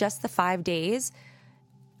just the 5 days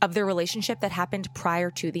of their relationship that happened prior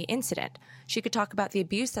to the incident. She could talk about the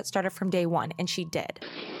abuse that started from day one, and she did.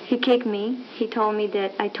 He kicked me. He told me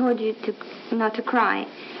that I told you not to cry.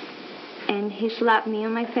 And he slapped me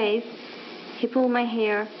on my face. He pulled my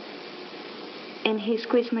hair. And he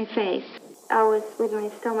squeezed my face. I was with my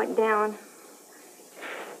stomach down.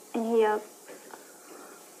 And he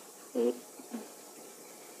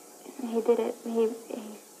did it.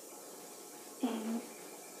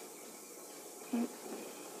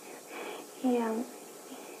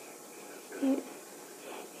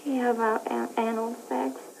 He have anal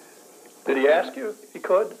sex. Did he ask you if he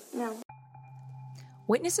could? No.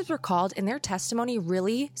 Witnesses were called, and their testimony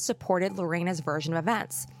really supported Lorena's version of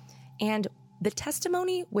events. And the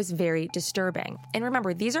testimony was very disturbing. And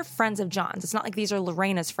remember, these are friends of John's. It's not like these are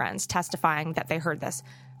Lorena's friends testifying that they heard this.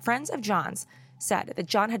 Friends of John's said that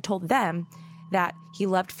John had told them that he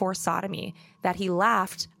loved forced sodomy, that he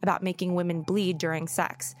laughed about making women bleed during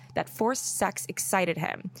sex, that forced sex excited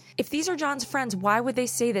him. If these are John's friends, why would they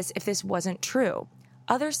say this if this wasn't true?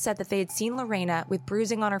 Others said that they had seen Lorena with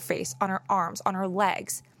bruising on her face, on her arms, on her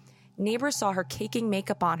legs. Neighbors saw her caking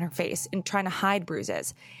makeup on her face and trying to hide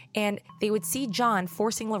bruises. And they would see John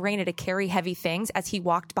forcing Lorena to carry heavy things as he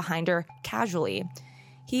walked behind her casually.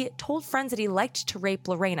 He told friends that he liked to rape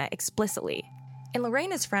Lorena explicitly. And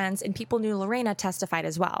Lorena's friends and people knew Lorena testified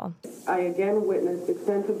as well. I again witnessed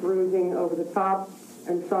extensive bruising over the top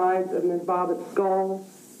and sides of Ms. Bobbitt's skull,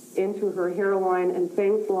 into her hairline and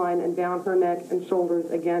face line, and down her neck and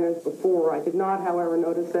shoulders again as before. I did not, however,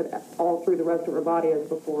 notice that all through the rest of her body as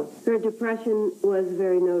before. Her depression was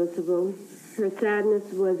very noticeable. Her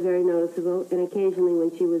sadness was very noticeable, and occasionally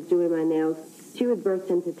when she was doing my nails, she would burst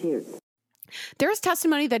into tears. There is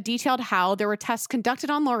testimony that detailed how there were tests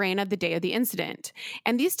conducted on Lorena the day of the incident.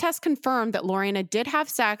 And these tests confirmed that Lorena did have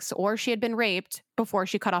sex or she had been raped before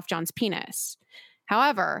she cut off John's penis.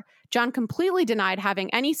 However, John completely denied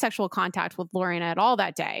having any sexual contact with Lorena at all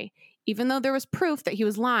that day, even though there was proof that he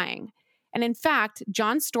was lying. And in fact,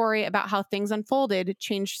 John's story about how things unfolded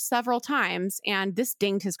changed several times, and this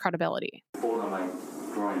dinged his credibility. Pulled on my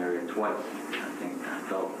groin area twice. I think I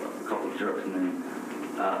felt a couple of jerks, and then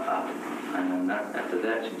after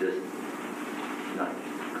that, she just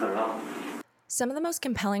cut it off. Some of the most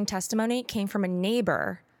compelling testimony came from a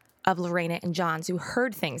neighbor of Lorena and John's who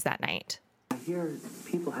heard things that night. hear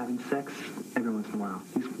people having sex every once in a while.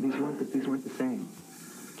 These weren't the same.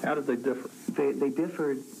 How did they differ? They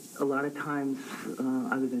differed a lot of times,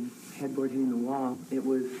 other than headboard hitting the wall. It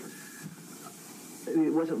wasn't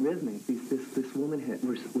rhythmic. This woman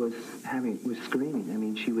was screaming. I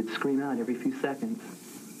mean, she would scream out every few seconds,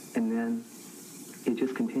 and then it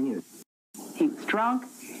just continued. He was drunk.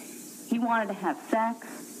 He wanted to have sex.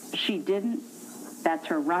 She didn't. That's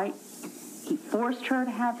her right. He forced her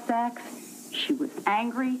to have sex. She was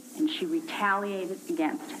angry, and she retaliated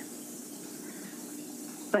against him.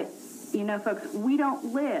 But, you know, folks, we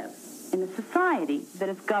don't live in a society that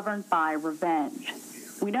is governed by revenge.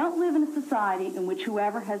 We don't live in a society in which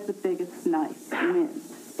whoever has the biggest knife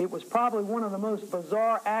wins. It was probably one of the most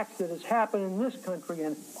bizarre acts that has happened in this country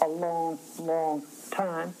in a long, long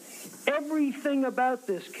time. Everything about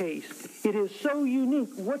this case, it is so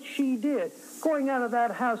unique. What she did, going out of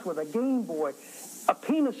that house with a Game Boy, a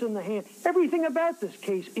penis in the hand, everything about this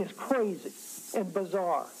case is crazy and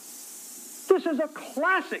bizarre. This is a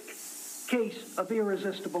classic case of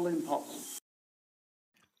irresistible impulse.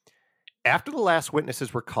 After the last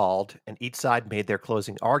witnesses were called and each side made their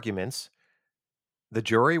closing arguments, the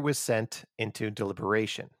jury was sent into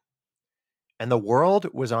deliberation. And the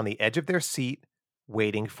world was on the edge of their seat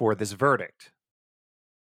waiting for this verdict.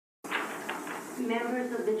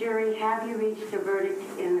 Members of the jury, have you reached a verdict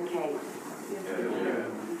in the case? Yes.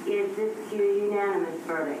 Is this your unanimous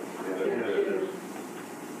verdict? Yes.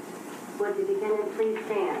 Would the defendant please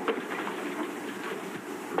stand?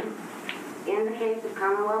 In the case of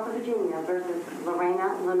Commonwealth of Virginia versus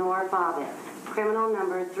Lorena Lenore Bobbitt, criminal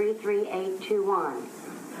number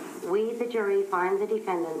 33821, we, the jury, find the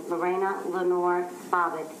defendant, Lorena Lenore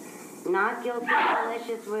Bobbitt, not guilty of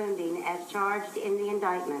malicious wounding as charged in the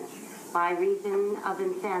indictment by reason of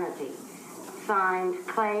insanity. Signed,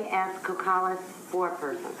 Clay S. Kokalis,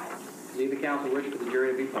 foreperson. Does either counsel wish for the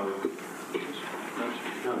jury to be posed? No,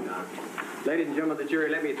 Your Honor. Ladies and gentlemen of the jury,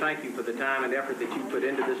 let me thank you for the time and effort that you put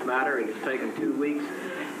into this matter. It has taken 2 weeks.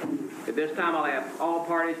 At this time, I'll ask all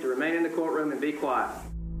parties to remain in the courtroom and be quiet.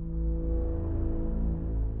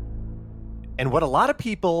 And what a lot of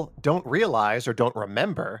people don't realize or don't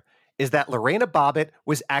remember is that Lorena Bobbitt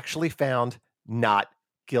was actually found not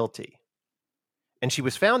guilty. And she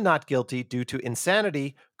was found not guilty due to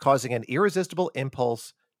insanity causing an irresistible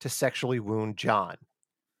impulse to sexually wound John.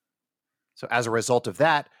 So as a result of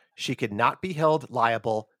that, she could not be held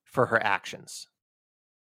liable for her actions.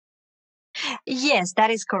 Yes, that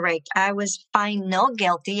is correct. I was found not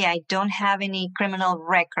guilty. I don't have any criminal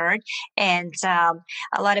record. And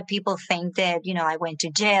a lot of people think that, I went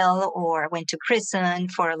to jail or went to prison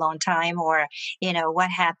for a long time or, what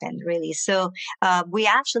happened really. So we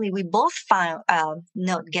both found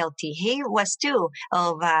not guilty. He was too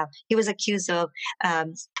he was accused of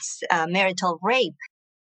marital rape.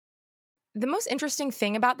 The most interesting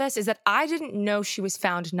thing about this is that I didn't know she was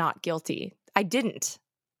found not guilty. I didn't.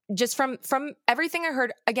 Just from everything I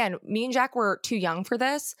heard, again, me and Jack were too young for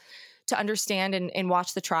this to understand and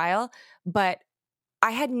watch the trial, but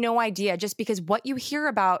I had no idea just because what you hear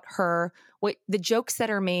about her, what the jokes that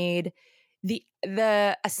are made,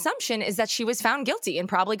 the assumption is that she was found guilty and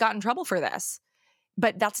probably got in trouble for this.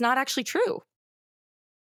 But that's not actually true.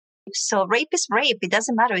 So rape is rape. It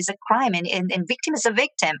doesn't matter. It's a crime and victim is a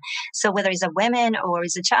victim. So whether it's a woman or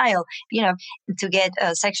it's a child, to get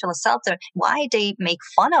sexual assault, why they make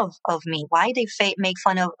fun of me? Why they make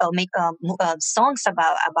fun of, make songs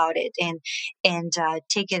about it and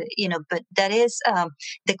take it, but that is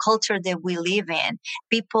the culture that we live in.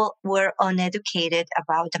 People were uneducated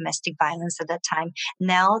about domestic violence at that time.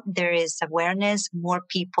 Now there is awareness, more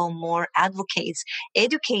people, more advocates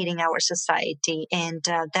educating our society. And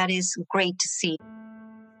that is great to see.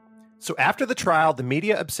 So after the trial, the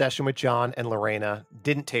media obsession with John and Lorena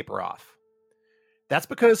didn't taper off. That's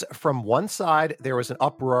because from one side, there was an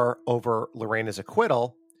uproar over Lorena's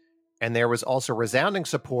acquittal, and there was also resounding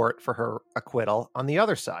support for her acquittal on the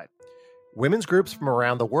other side. Women's groups from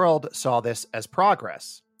around the world saw this as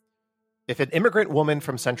progress. If an immigrant woman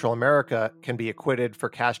from Central America can be acquitted for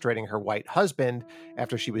castrating her white husband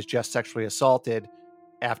after she was just sexually assaulted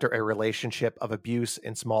after a relationship of abuse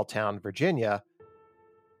in small-town Virginia,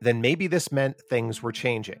 then maybe this meant things were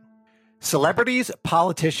changing. Celebrities,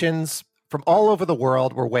 politicians from all over the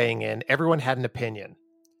world were weighing in. Everyone had an opinion.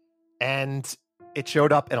 And it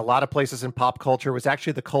showed up in a lot of places in pop culture. It was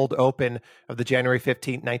actually the cold open of the January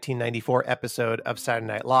 15, 1994 episode of Saturday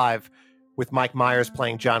Night Live, with Mike Myers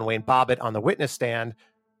playing John Wayne Bobbitt on the witness stand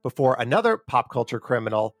before another pop culture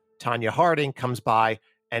criminal, Tonya Harding, comes by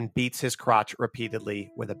and beats his crotch repeatedly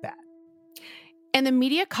with a bat. And the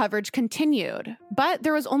media coverage continued, but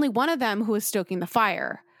there was only one of them who was stoking the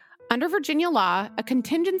fire. Under Virginia law, a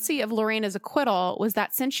contingency of Lorena's acquittal was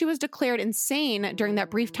that since she was declared insane during that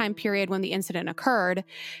brief time period when the incident occurred,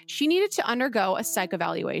 she needed to undergo a psych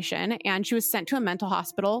evaluation, and she was sent to a mental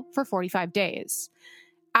hospital for 45 days.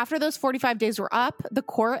 After those 45 days were up, the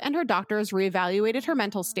court and her doctors reevaluated her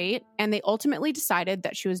mental state, and they ultimately decided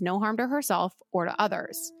that she was no harm to herself or to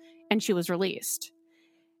others, and she was released.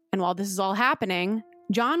 And while this is all happening,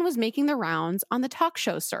 John was making the rounds on the talk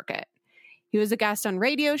show circuit. He was a guest on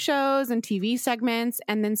radio shows and TV segments,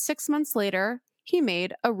 and then 6 months later, he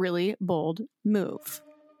made a really bold move.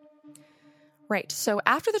 Right. So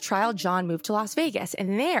after the trial, John moved to Las Vegas,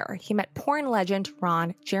 and there he met porn legend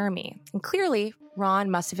Ron Jeremy. And clearly,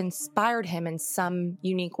 Ron must have inspired him in some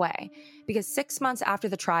unique way, because 6 months after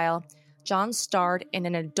the trial, John starred in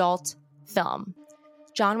an adult film,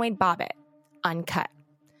 John Wayne Bobbitt, Uncut.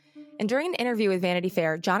 And during an interview with Vanity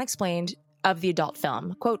Fair, John explained of the adult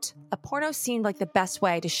film, quote, "A porno seemed like the best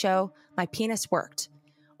way to show my penis worked,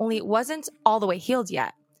 only it wasn't all the way healed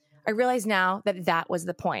yet. I realize now that that was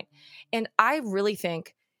the point." And I really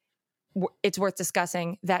think it's worth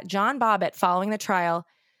discussing that John Bobbitt, following the trial,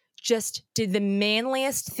 just did the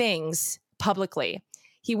manliest things publicly.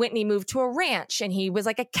 He went and he moved to a ranch, and he was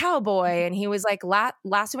like a cowboy, and he was like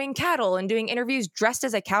lassoing cattle and doing interviews dressed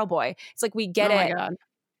as a cowboy. It's like, we get it. Oh my God.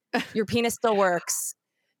 Your penis still works.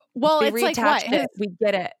 Well, They it's like reattached what? it. We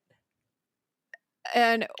get it.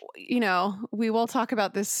 And, you know, we will talk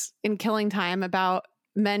about this in Killing Time about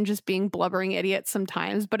men just being blubbering idiots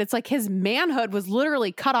sometimes, but it's like his manhood was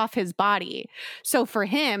literally cut off his body. So for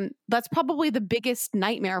him, that's probably the biggest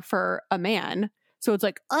nightmare for a man. So it's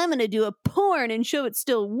like, I'm going to do a porn and show it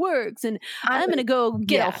still works. And I'm going to go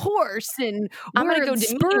get a horse and I'm going to go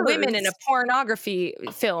spurs. demean women in a pornography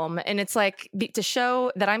film. And it's like to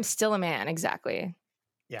show that I'm still a man. Exactly.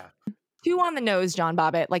 Yeah. 2 on the nose, John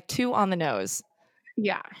Bobbitt. Like 2 on the nose.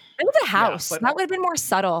 Yeah. Build a house. Yeah, but that would have been more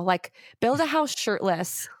subtle. Like, build a house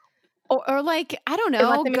shirtless. Or like, I don't And know.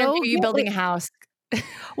 let them interview you building a house.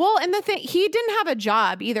 Well, and the thing, he didn't have a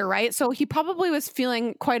job either, right? So he probably was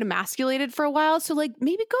feeling quite emasculated for a while. So like,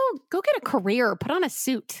 maybe go get a career, put on a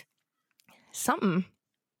suit. Something.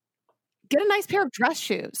 Get a nice pair of dress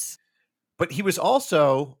shoes. But he was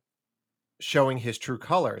also showing his true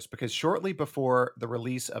colors, because shortly before the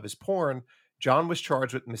release of his porn, John was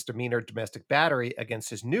charged with misdemeanor domestic battery against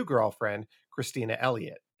his new girlfriend, Christina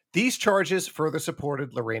Elliott. These charges further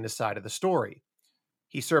supported Lorena's side of the story.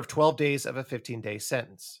 He served 12 days of a 15-day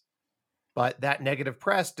sentence. But that negative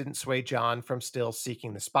press didn't sway John from still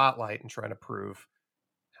seeking the spotlight and trying to prove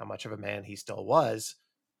how much of a man he still was.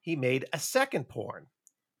 He made a second porn,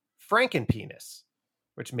 Frankenpenis,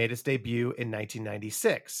 which made its debut in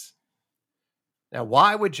 1996. Now,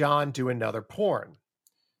 why would John do another porn?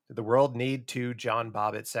 Did the world need 2 John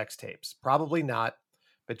Bobbitt sex tapes? Probably not,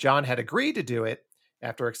 but John had agreed to do it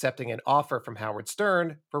after accepting an offer from Howard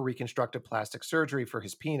Stern for reconstructive plastic surgery for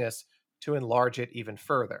his penis to enlarge it even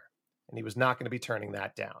further. And he was not going to be turning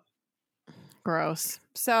that down. Gross.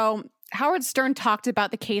 So Howard Stern talked about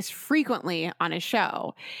the case frequently on his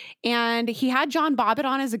show. And he had John Bobbitt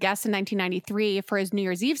on as a guest in 1993 for his New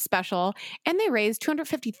Year's Eve special, and they raised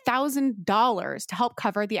 $250,000 to help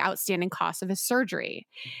cover the outstanding costs of his surgery.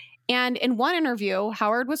 And in one interview,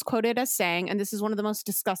 Howard was quoted as saying, and this is one of the most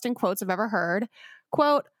disgusting quotes I've ever heard,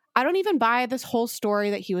 quote, "I don't even buy this whole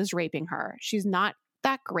story that he was raping her. She's not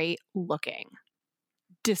that great looking."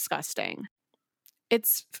 Disgusting.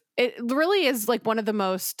 It really is like one of the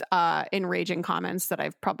most enraging comments that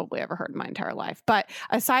I've probably ever heard in my entire life. But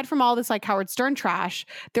aside from all this like Howard Stern trash,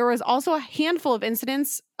 there was also a handful of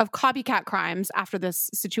incidents of copycat crimes after this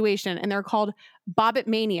situation, and they're called Bobbitt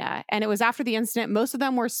mania. And it was after the incident. Most of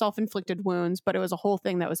them were self-inflicted wounds, but it was a whole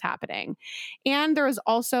thing that was happening. And there was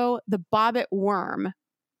also the Bobbitt worm,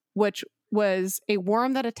 which was a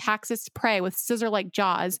worm that attacks its prey with scissor-like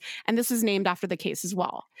jaws, and this is named after the case as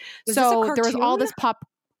well. Was so this a there was all cartoon? this pop.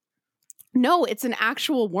 No, it's an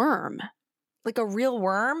actual worm. Like a real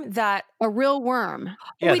worm that... A real worm.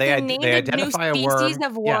 Yeah, wait, they named they a identify new a species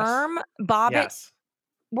worm. of worm? Yes. Bobbitt Yes.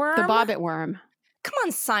 worm? The Bobbitt worm. Come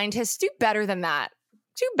on, scientists, do better than that.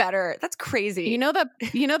 Do better. That's crazy. You know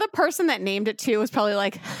the person that named it too was probably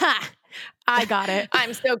like, "Ha, I got it.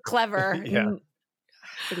 I'm so clever." Yeah.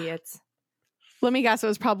 Idiots. Let me guess, it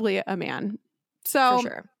was probably a man. So, For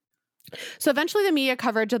sure. So eventually the media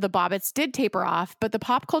coverage of the Bobbitts did taper off, but the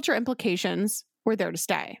pop culture implications were there to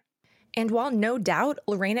stay. And while no doubt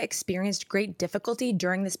Lorena experienced great difficulty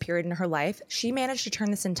during this period in her life, she managed to turn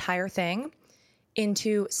this entire thing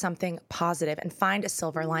into something positive and find a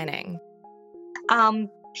silver lining.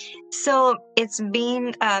 So it's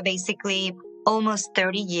been basically almost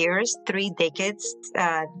 30 years, 3 decades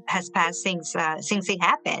has passed since it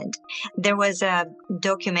happened. There was a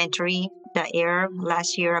documentary that aired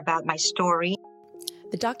last year about my story.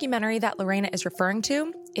 The documentary that Lorena is referring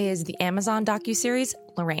to is the Amazon docuseries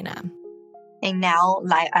Lorena. And now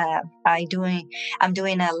I'm doing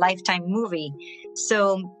a Lifetime movie.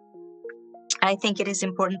 So I think it is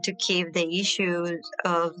important to keep the issues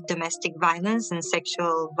of domestic violence and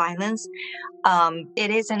sexual violence.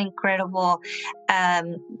 It is an incredible,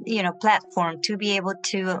 platform to be able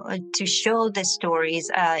to show the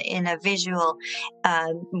stories in a visual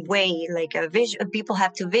way. Like people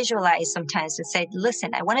have to visualize sometimes and say,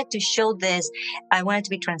 "Listen, I wanted to show this. I wanted to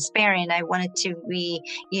be transparent. I wanted to be,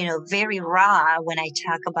 very raw when I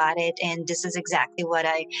talk about it. And this is exactly what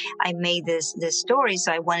I made this story.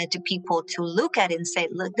 So I wanted people to look at it and say,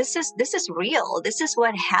 look, this is real. This is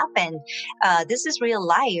what happened. This is real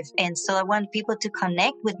life. And so I want people to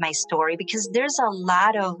connect with my story because there's a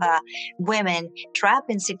lot of women trapped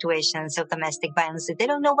in situations of domestic violence that they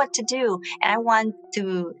don't know what to do. And I want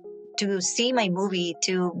to see my movie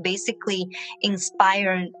to basically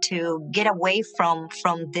inspire to get away from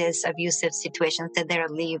this abusive situations that they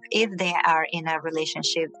live if they are in a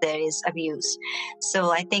relationship that is abuse. So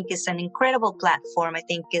I think it's an incredible platform. I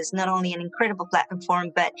think it's not only an incredible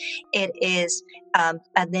platform, but it is an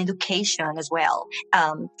education as well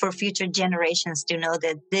for future generations to know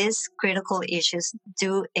that these critical issues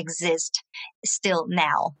do exist still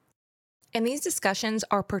now. And these discussions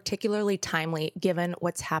are particularly timely given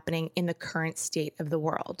what's happening in the current state of the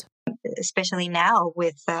world. Especially now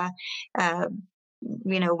with,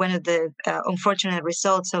 one of the unfortunate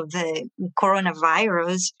results of the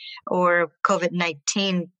coronavirus or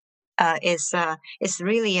COVID-19 is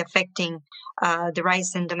really affecting the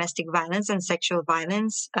rise in domestic violence and sexual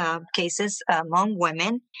violence cases among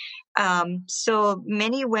women. So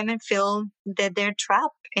many women feel that they're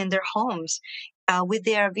trapped in their homes with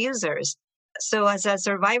their abusers. So as a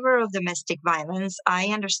survivor of domestic violence, I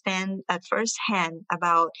understand at first hand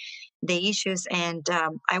about the issues, and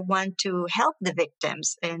I want to help the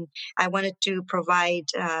victims. And I wanted to provide,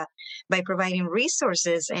 by providing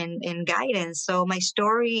resources and guidance. So my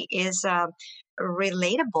story is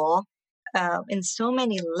relatable in so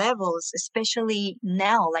many levels, especially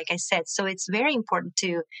now, like I said. So it's very important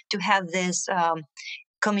to have this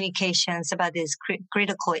communications about these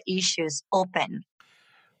critical issues open.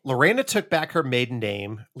 Lorena took back her maiden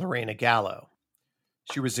name, Lorena Gallo.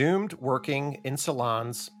 She resumed working in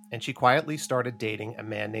salons, and she quietly started dating a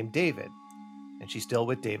man named David. And she's still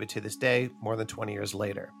with David to this day, more than 20 years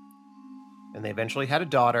later. And they eventually had a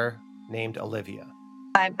daughter named Olivia.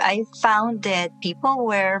 I found that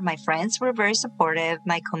my friends were very supportive.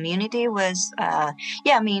 My community was,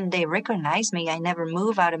 they recognized me. I never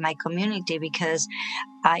move out of my community because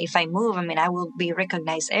if I move, I will be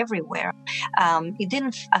recognized everywhere. It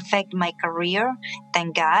didn't affect my career,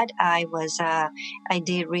 thank God. I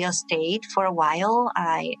did real estate for a while.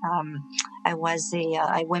 I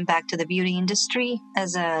went back to the beauty industry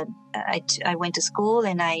I went to school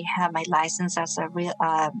and I had my license as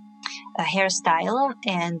a hairstyle,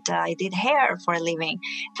 and I did hair for a living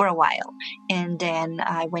for a while. And then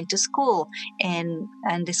I went to school, and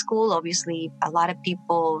the school, obviously, a lot of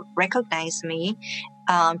people recognized me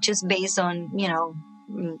just based on,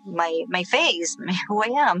 my face, who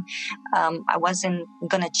I am. I wasn't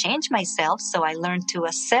going to change myself, so I learned to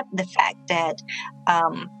accept the fact that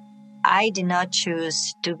I did not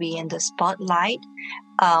choose to be in the spotlight,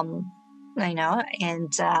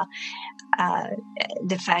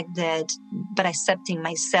 the fact that, but accepting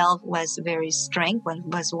myself was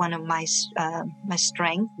one of my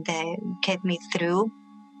strength that kept me through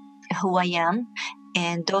who I am.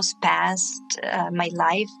 And those past, my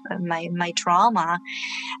life, my trauma,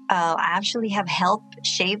 actually have helped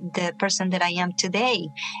shape the person that I am today.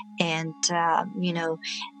 And,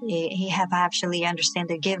 he have actually understand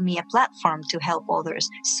to give me a platform to help others.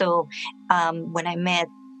 So, when I met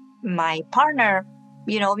my partner,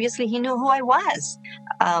 obviously he knew who I was.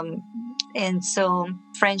 And so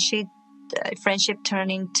friendship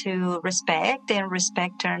turned into respect, and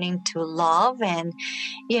respect turned into love. And,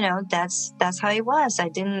 that's how it was. I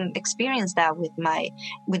didn't experience that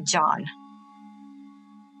with John.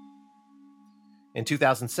 In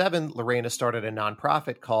 2007, Lorena started a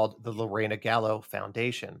nonprofit called the Lorena Gallo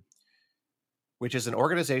Foundation, which is an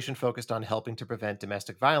organization focused on helping to prevent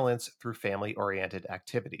domestic violence through family-oriented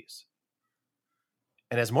activities.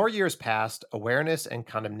 And as more years passed, awareness and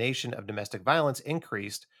condemnation of domestic violence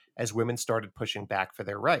increased as women started pushing back for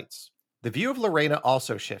their rights. The view of Lorena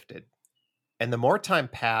also shifted, And the more time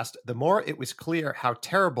passed, the more it was clear how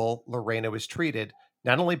terrible Lorena was treated,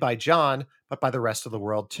 not only by John, but by the rest of the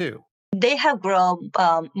world too. They have grown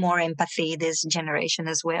more empathy this generation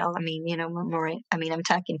as well. I mean, I'm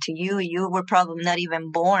talking to you. You were probably not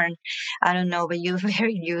even born. I don't know, but you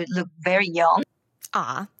look very young.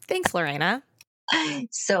 Ah, thanks, Lorena.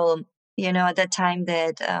 So, at that time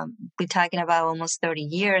that we're talking about almost 30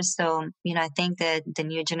 years. So, I think that the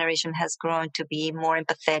new generation has grown to be more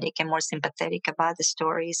empathetic and more sympathetic about the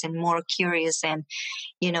stories and more curious and,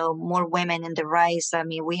 more women in the rise. I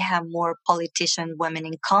mean, we have more politician women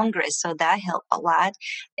in Congress, so that helped a lot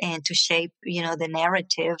and to shape, the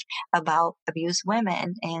narrative about abused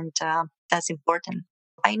women. And that's important.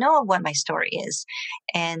 I know what my story is.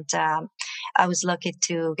 And I was lucky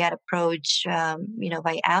to get approached,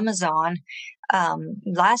 by Amazon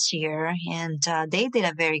last year, and they did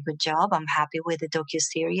a very good job. I'm happy with the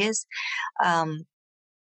docuseries.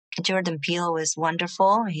 Jordan Peele was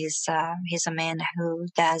wonderful. He's a man who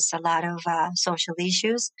does a lot of social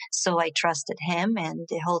issues, so I trusted him and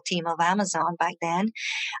the whole team of Amazon back then.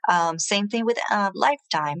 Same thing with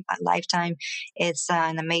Lifetime. Lifetime is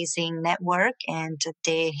an amazing network, and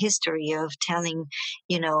the history of telling,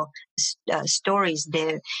 stories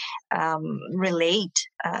that relate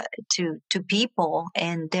to people,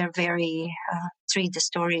 and they're very treat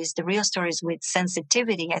the real stories with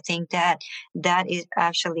sensitivity. I think that is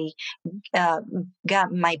actually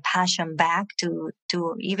got my passion back to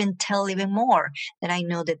even tell even more. That I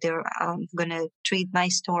know that they're going to treat my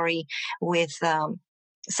story with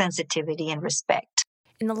sensitivity and respect.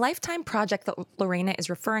 And the Lifetime project that Lorena is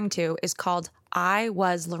referring to is called I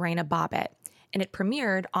Was Lorena Bobbitt, and it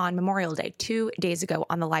premiered on Memorial Day 2 days ago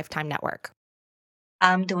on the Lifetime network.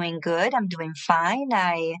 I'm doing good. I'm doing fine.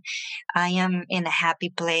 I am in a happy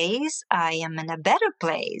place. I am in a better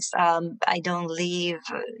place. I don't live,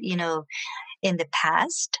 in the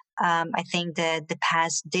past. I think that the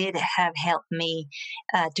past did have helped me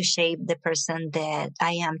to shape the person that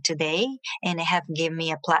I am today, and it have given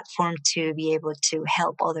me a platform to be able to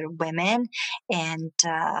help other women and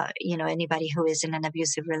anybody who is in an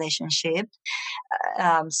abusive relationship.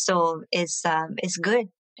 So it's good.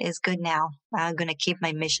 It's good now. I'm going to keep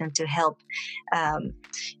my mission to help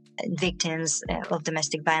victims of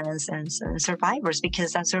domestic violence and survivors,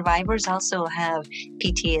 because survivors also have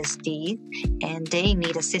PTSD and they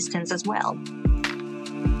need assistance as well.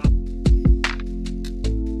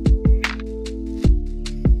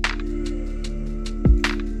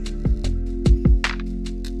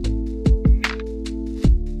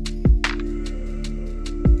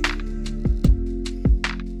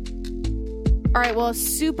 All right, well,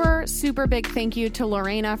 super, super big thank you to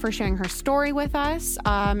Lorena for sharing her story with us.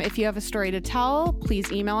 If you have a story to tell,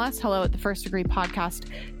 please email us,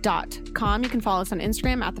 hello@thefirstdegreepodcast.com. You can follow us on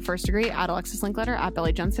Instagram at The First Degree, at Alexis Linkletter, at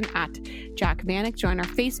Billy Jensen, at Jack Vanek. Join our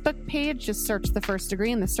Facebook page. Just search The First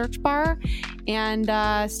Degree in the search bar and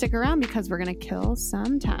stick around because we're going to kill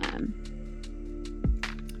some time.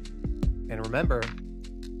 And remember,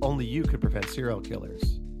 only you could prevent serial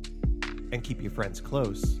killers and keep your friends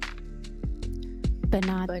close. But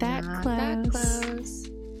not that close.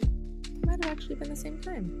 It might have actually been the same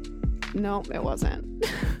time. No, it wasn't.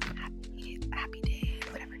 Happy day,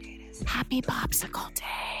 whatever day it is. Happy popsicle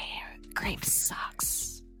day. Grape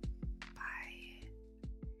sucks. Bye.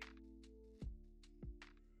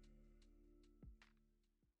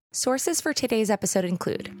 Sources for today's episode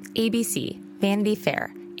include ABC, Vanity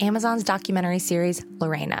Fair, Amazon's documentary series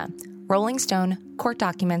Lorena, Rolling Stone, court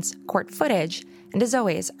documents, court footage, and as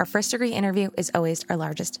always, our First Degree interview is always our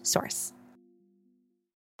largest source.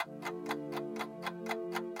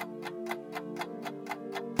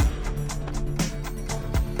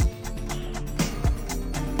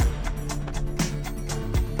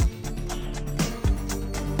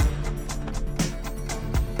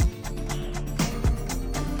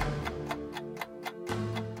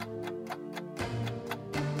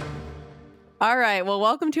 All right. Well,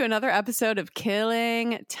 welcome to another episode of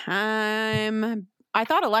Killing Time. I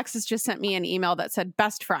thought Alexis just sent me an email that said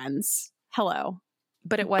best friends. Hello.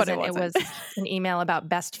 But it wasn't. It was an email about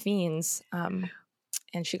best fiends. And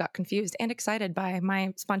she got confused and excited by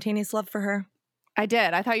my spontaneous love for her. I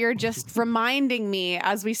did. I thought you were just reminding me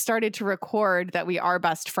as we started to record that we are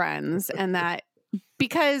best friends, and that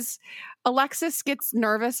because Alexis gets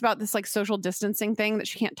nervous about this like social distancing thing that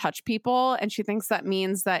she can't touch people, and she thinks that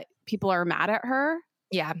means that people are mad at her.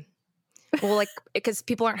 Yeah. Well, like, because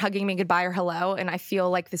people aren't hugging me goodbye or hello, and I feel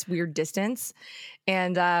like this weird distance.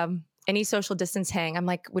 And any social distance hang, I'm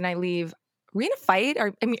like, when I leave, are we in a fight?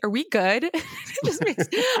 Are we good?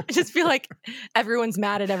 I just feel like everyone's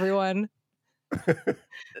mad at everyone.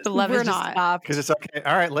 The love is just stopped. Because it's okay.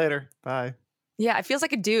 All right, later. Bye. Yeah, it feels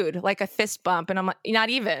like a dude, like a fist bump. And I'm like, not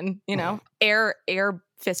even, air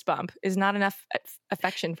fist bump is not enough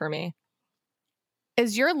affection for me.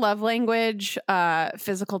 Is your love language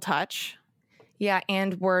physical touch? Yeah,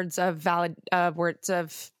 and words of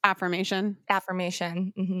affirmation.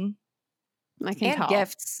 Affirmation. Mm-hmm. I can tell.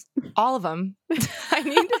 Gifts, all of them.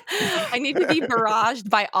 I need to be barraged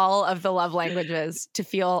by all of the love languages to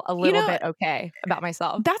feel a little bit okay about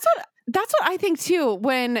myself. That's what I think too.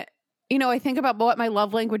 When I think about what my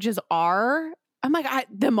love languages are, I'm like,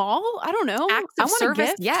 them all? I don't know. Acts of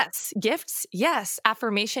service, yes. Gifts, yes.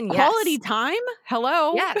 Affirmation, yes. Quality time,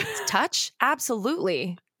 hello. Yes. Touch,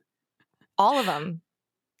 absolutely. All of them.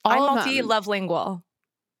 I'm multi-love lingual.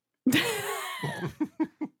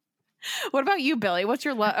 What about you, Billy? What's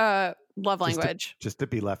your love language? Just to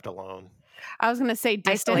be left alone. I was going to say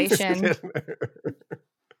isolation.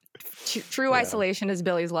 True isolation is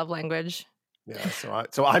Billy's love language. Yeah,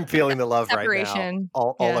 so I'm feeling the love right now,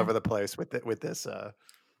 all over the place with this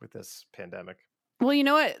pandemic. Well, you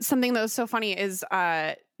know what? Something that was so funny is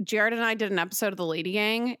Jared and I did an episode of The Lady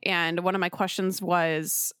Gang, and one of my questions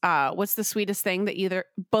was, "What's the sweetest thing that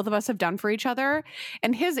both of us have done for each other?"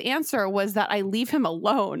 And his answer was that I leave him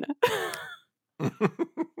alone.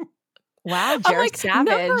 Wow, Jared,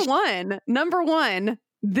 savage. Number one.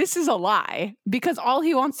 This is a lie because all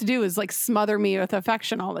he wants to do is like smother me with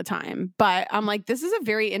affection all the time. But I'm like, this is a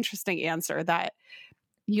very interesting answer that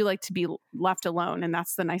you like to be left alone. And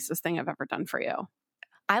that's the nicest thing I've ever done for you.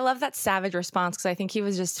 I love that savage response because I think he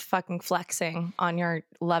was just fucking flexing on your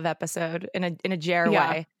love episode in a Jer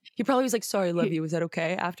way. He probably was like, sorry, I love you. Was that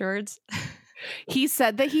okay afterwards? He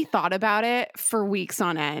said that he thought about it for weeks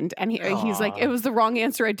on end. And he's like, it was the wrong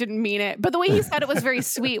answer. I didn't mean it. But the way he said it was very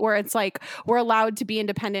sweet, where it's like, we're allowed to be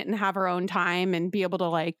independent and have our own time and be able to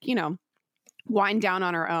like, wind down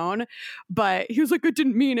on our own. But he was like, I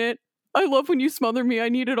didn't mean it. I love when you smother me. I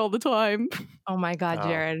need it all the time. Oh my God,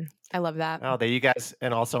 Jared. I love that. Oh, there you guys.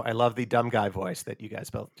 And also I love the dumb guy voice that you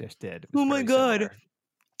guys both just did. Oh my God. Similar.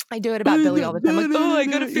 I do it about Billy all the time. Like,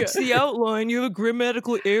 I got to fix the outline. You have a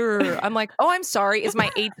grammatical error. I'm like, oh, I'm sorry. Is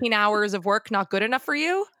my 18 hours of work not good enough for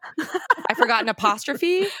you? I forgot an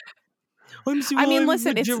apostrophe.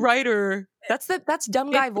 Listen, it's a writer. That's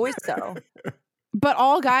dumb guy voice though. But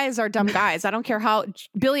all guys are dumb guys. I don't care how.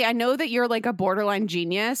 Billy, I know that you're like a borderline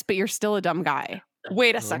genius, but you're still a dumb guy.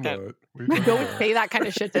 Wait a second. Don't say that kind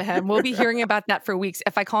of shit to him. We'll be hearing about that for weeks.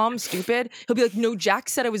 If I call him stupid, he'll be like, no, Jack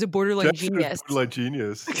said I was a borderline genius. Borderline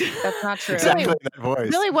genius. That's not true. Exactly that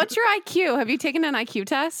voice. Billy, what's your IQ? Have you taken an IQ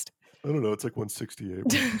test? I don't know. It's like 168,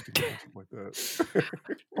 169, something like that.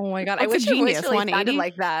 Oh my God. I wish your voice really sounded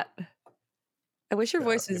like that. I wish your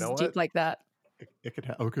voice was deep like that. It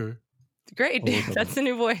could okay. Great. That's the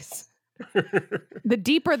new voice. The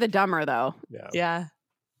deeper, the dumber, though. Yeah.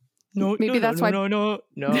 No, maybe that's why. No.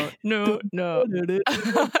 That's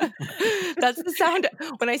the sound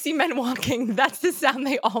when I see men walking. That's the sound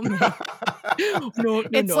they all make.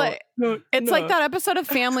 It's like that episode of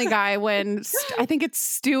Family Guy when I think it's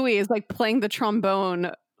Stewie is like playing the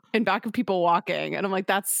trombone in back of people walking, and I'm like,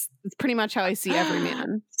 that's pretty much how I see every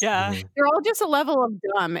man. Yeah, you're all just a level of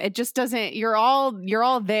dumb. It just doesn't. You're all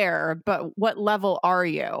there, but what level are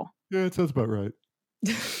you? Yeah, it sounds about right.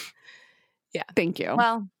 Yeah, thank you.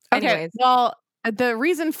 Well. Okay, anyways. Well, the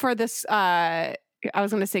reason for this, I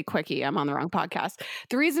was going to say quickie. I'm on the wrong podcast.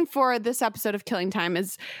 The reason for this episode of Killing Time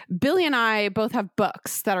is Billy and I both have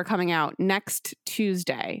books that are coming out next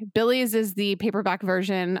Tuesday. Billy's is the paperback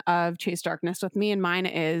version of Chase Darkness with me, and mine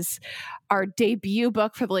is our debut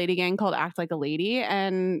book for the Lady Gang called Act Like a Lady.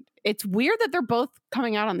 And it's weird that they're both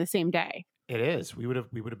coming out on the same day. It is. We would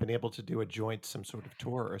have been able to do some sort of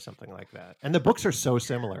tour or something like that. And the books are so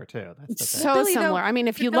similar too. That's so Billy, similar. Though, I mean,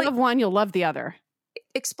 if you love one, you'll love the other.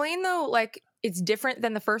 Explain though, like it's different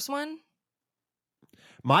than the first one.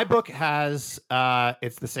 My book has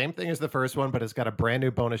it's the same thing as the first one, but it's got a brand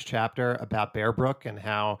new bonus chapter about Bear Brook and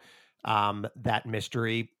how that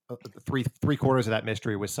mystery, three quarters of that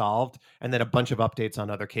mystery was solved, and then a bunch of updates on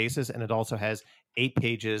other cases. And it also has 8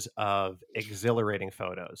 pages of exhilarating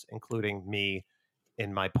photos, including me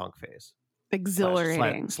in my punk phase.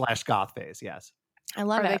 Exhilarating slash goth phase. Yes. I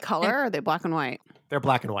love it. Are they color or are they black and white? They're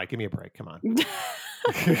black and white. Give me a break. Come on.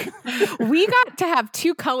 We got to have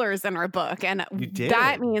 2 colors in our book, and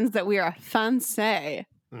that means that we are fancy.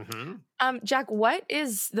 Mm-hmm. Jack, what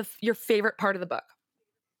is your favorite part of the book?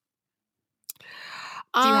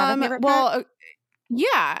 Do you have a favorite part?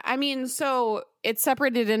 Yeah. I mean, so it's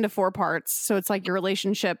separated into 4 parts. So it's like your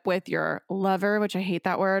relationship with your lover, which I hate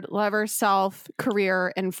that word, lover, self,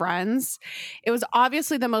 career, and friends. It was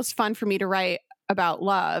obviously the most fun for me to write about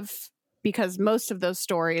love because most of those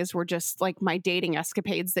stories were just like my dating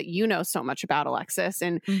escapades that you know so much about, Alexis.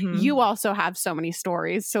 And you also have so many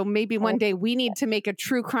stories. So maybe one day we need to make a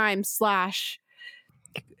true crime /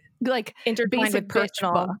 like intertwined basic with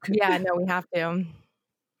personal book. Yeah, no, we have to.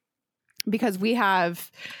 Because we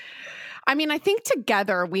have, I mean, I think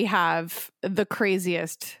together we have the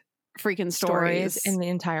craziest freaking stories in the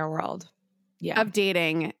entire world. Yeah. Of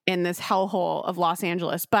dating in this hellhole of Los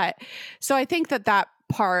Angeles. But so I think that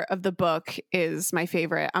part of the book is my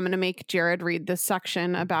favorite. I'm going to make Jared read this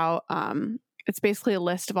section about, it's basically a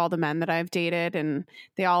list of all the men that I've dated, and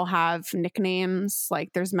they all have nicknames.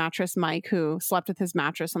 Like there's Mattress Mike, who slept with his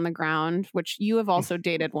mattress on the ground, which you have also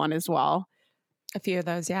dated one as well. A few of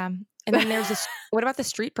those, yeah. And then there's what about the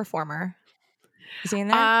street performer? Is he in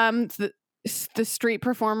there? The street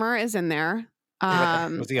performer is in there.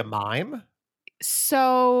 Was he a mime?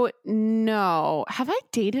 So no. Have I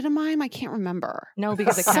dated a mime? I can't remember. No,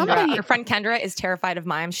 because Kendra, her friend Kendra is terrified of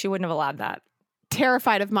mimes. She wouldn't have allowed that.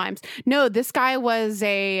 Terrified of mimes. No, this guy was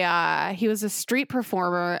he was a street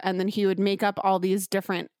performer, and then he would make up all these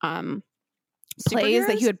different plays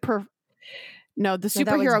that he would No, the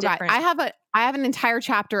superhero guy. I have an entire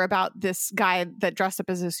chapter about this guy that dressed up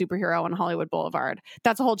as a superhero on Hollywood Boulevard.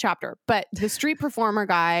 That's a whole chapter. But the street performer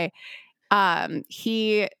guy,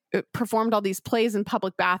 he performed all these plays in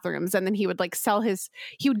public bathrooms, and then he would like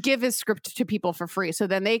he would give his script to people for free. So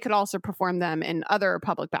then they could also perform them in other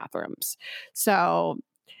public bathrooms. So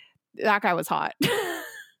that guy was hot.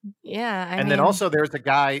 Yeah. Then also there's a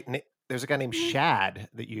guy named Shad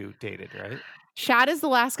that you dated, right? Shad is the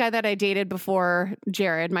last guy that I dated before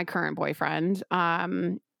Jared, my current boyfriend.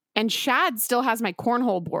 And Shad still has my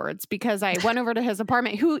cornhole boards because I went over to his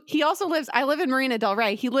apartment. He also lives. I live in Marina Del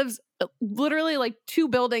Rey. He lives literally like 2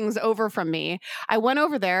 buildings over from me. I went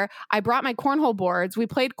over there. I brought my cornhole boards. We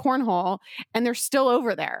played cornhole, and they're still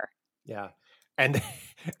over there. Yeah, and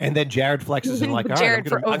then Jared flexes and like, all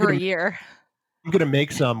Jared right, over a year. I'm gonna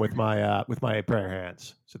make some with my prayer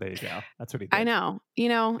hands. So there you go. That's what he did. I know.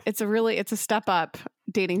 It's a step up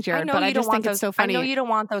dating Jared, but I just think it's so funny. I know you don't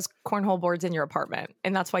want those cornhole boards in your apartment,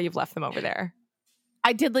 and that's why you've left them over there.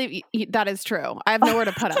 I did leave. That is true. I have nowhere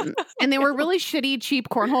to put them, and they were really shitty, cheap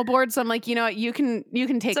cornhole boards. So I'm like, you know what? You can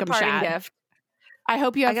take them, Shad. Gift. I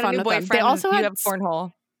hope you have fun with them. They also had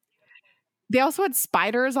cornhole. They also had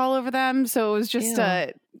spiders all over them, so it was just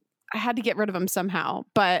I had to get rid of them somehow.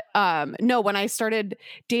 But no, when I started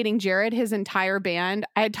dating Jared, his entire band,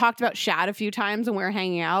 I had talked about Shad a few times when we were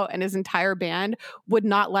hanging out, and his entire band would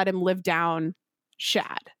not let him live down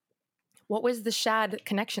Shad. What was the Shad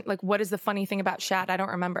connection? Like, what is the funny thing about Shad? I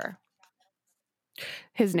don't remember.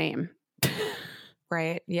 His name.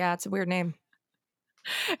 Right. Yeah, it's a weird name.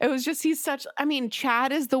 It was just,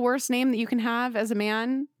 Chad is the worst name that you can have as a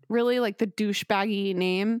man, really, like the douchebaggy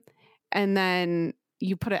name. And then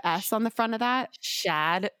you put an S on the front of that.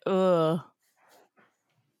 Shad. Ugh.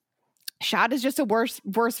 Shad is just a worse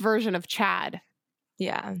version of Chad.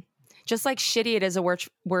 Yeah. Just like shitty, is a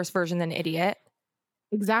worse version than idiot.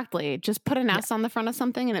 Exactly. Just put an S on the front of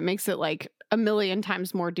something and it makes it like a million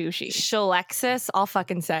times more douchey. Shalexis, I'll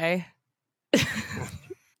fucking say.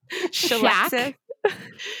 Shalexis.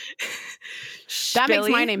 That makes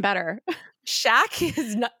my name better. Shaq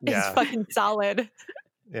is fucking solid.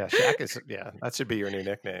 Yeah, Shaq is. Yeah, that should be your new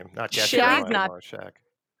nickname. Not Shaq. Shaq.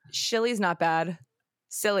 Shilly's not bad.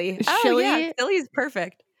 Silly. Shilly? Oh yeah, Silly's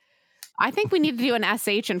perfect. I think we need to do an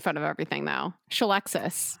SH in front of everything though.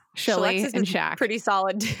 Shalexis, Shilly, and Shaq. Pretty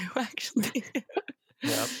solid too, actually.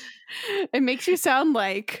 Yep. It makes you sound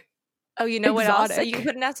like. Oh, you know exotic. what else you can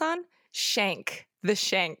put an S on? Shank. The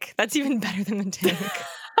Shank. That's even better than the tank.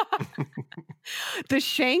 The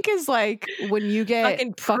Shank is like when you get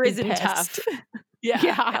fucking prison tough.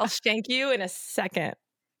 Yeah, I'll shank you in a second.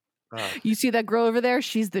 You see that girl over there?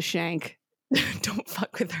 She's the Shank. Don't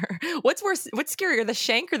fuck with her. What's worse? What's scarier, the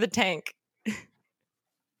Shank or the tank?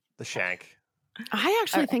 The Shank. I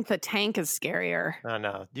actually think the tank is scarier.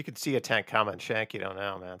 No. You can see a tank coming. Shank, you don't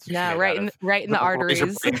know, man. Yeah, right in the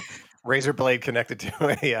arteries. Razor blade connected to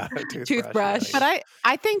a toothbrush. But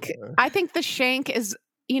I think the Shank is,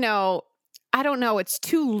 I don't know, it's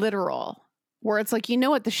too literal. Where it's like, you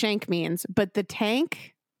know what the shank means, but the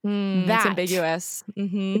tank, it's ambiguous.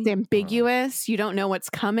 Mm-hmm. It's ambiguous. You don't know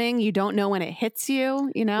what's coming. You don't know when it hits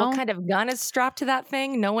you, What kind of gun is strapped to that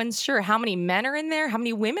thing? No one's sure. How many men are in there? How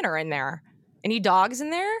many women are in there? Any dogs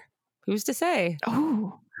in there? Who's to say?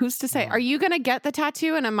 Oh, who's to say? Are you going to get the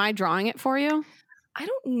tattoo and am I drawing it for you? I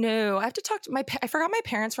don't know. I have to talk to I forgot my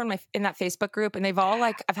parents were in that Facebook group, and they've all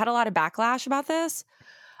like, I've had a lot of backlash about this.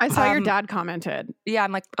 I saw your dad commented. Yeah,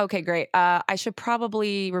 I'm like, okay, great. I should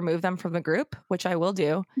probably remove them from the group, which I will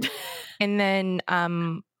do. And then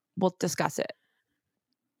we'll discuss it.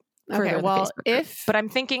 Okay, well, but I'm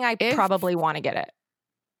thinking I probably want to get it.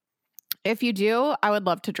 If you do, I would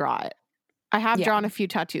love to draw it. I have drawn a few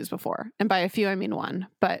tattoos before. And by a few, I mean one.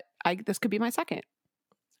 But this could be my second.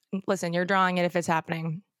 Listen, you're drawing it if it's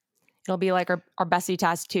happening. It'll be like our Bessie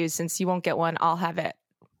tattoos. Since you won't get one, I'll have it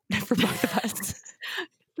for both of us.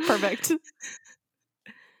 Perfect.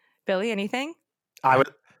 Billy, anything? I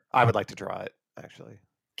would like to draw it, actually.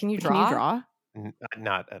 Can you draw?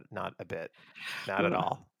 Not a bit. Not at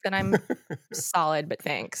all. Then I'm solid, but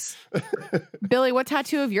thanks. Billy, what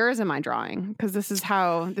tattoo of yours am I drawing? Because this is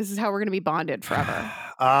how we're going to be bonded forever.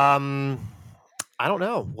 I don't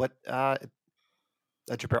know. What a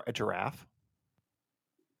giraffe.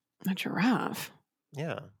 A giraffe?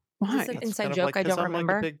 Yeah. Why? Is this an inside joke? I don't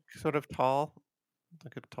remember. Like a big, sort of tall,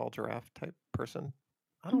 like a tall giraffe type person.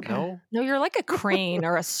 I don't know. No, you're like a crane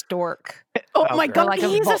or a stork. Oh my God, like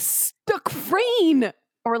he's a crane.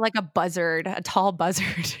 Or like a buzzard, a tall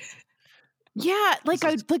buzzard. Yeah, like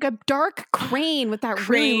a dark crane with that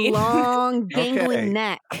really long, dangling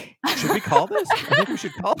neck. Should we call this? I think we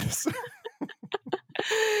should call this.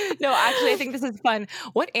 No, actually, I think this is fun.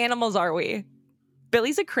 What animals are we?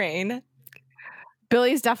 Billy's a crane.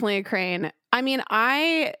 Billy's definitely a crane. I mean,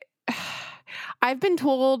 I've been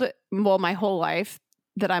told, well, my whole life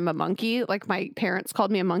that I'm a monkey. Like my parents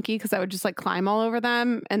called me a monkey because I would just like climb all over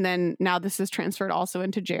them. And then now this is transferred also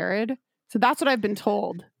into Jared. So that's what I've been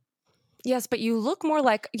told. Yes, but you look more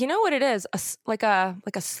like, you know what it is? Like a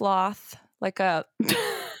sloth, like a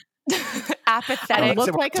apathetic. I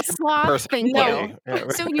look like a sloth. Thank you.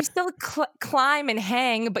 So you still climb and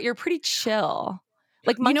hang, but you're pretty chill.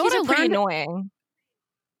 Like monkeys are pretty annoying.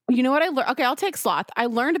 You know what I learned? Okay, I'll take sloth. I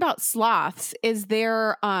learned about sloths is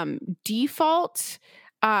their default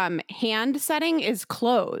hand setting is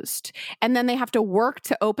closed, and then they have to work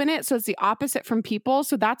to open it. So it's the opposite from people.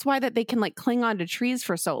 So that's why that they can like cling onto trees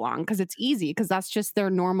for so long, because it's easy, because that's just their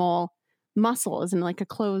normal muscle, isn't like a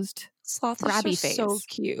closed sloth grabby face. So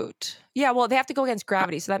cute. Yeah, well, they have to go against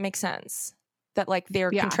gravity, so that makes sense. That like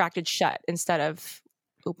they're contracted shut instead of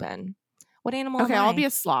open. What animal? Okay, I'll be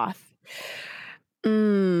a sloth.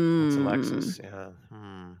 It's Alexis. Yeah.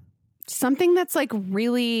 Something that's like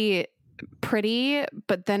really pretty,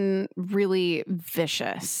 but then really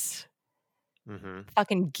vicious.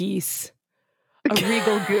 Fucking geese. A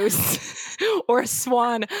regal goose or a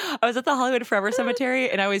swan. I was at the Hollywood Forever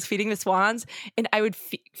Cemetery and I was feeding the swans, and I would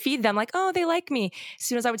feed them like, oh, they like me. As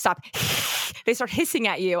soon as I would stop, they start hissing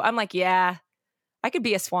at you. I'm like, yeah, I could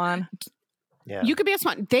be a swan. Yeah. You could be a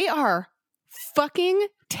swan. They are fucking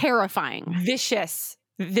terrifying. Vicious.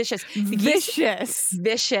 Vicious.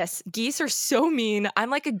 Geese are so mean. I'm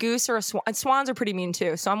like a goose or a swan. And swans are pretty mean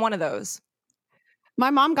too. So I'm one of those. My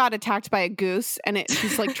mom got attacked by a goose, and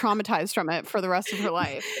she's like traumatized from it for the rest of her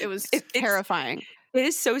life. It was terrifying. It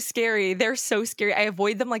is so scary. They're so scary. I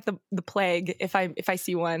avoid them like the plague if I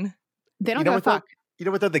see one. They don't give a fuck. You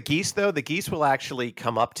know what though? The geese though, the geese will actually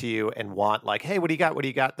come up to you and want like, hey, what do you got? What do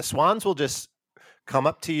you got? The swans will just come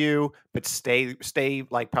up to you, but stay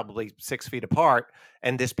like probably 6 feet apart,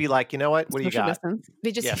 and just be like, you know what? What do you got? Distance.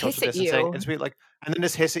 They just hiss at you. And be like, and then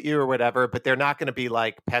just hiss at you or whatever. But they're not going to be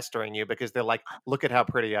like pestering you because they're like, look at how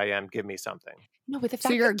pretty I am. Give me something. No, but the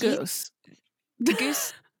fact so you're a that goose. The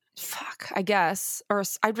goose, fuck, I guess. Or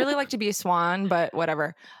I'd really like to be a swan, but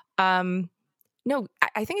whatever. No,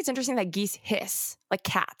 I think it's interesting that geese hiss like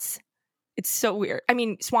cats. It's so weird. I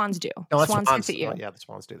mean, swans do. No, swans hiss at you. Oh, yeah, the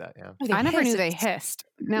swans do that. Yeah. I never knew they hissed.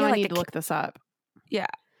 Now I need to look this up. Yeah.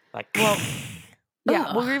 Like, well,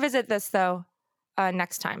 yeah, we'll revisit this though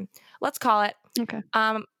next time. Let's call it. Okay.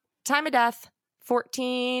 Time of death,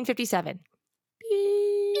 1457.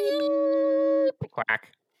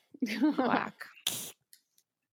 Quack. Quack.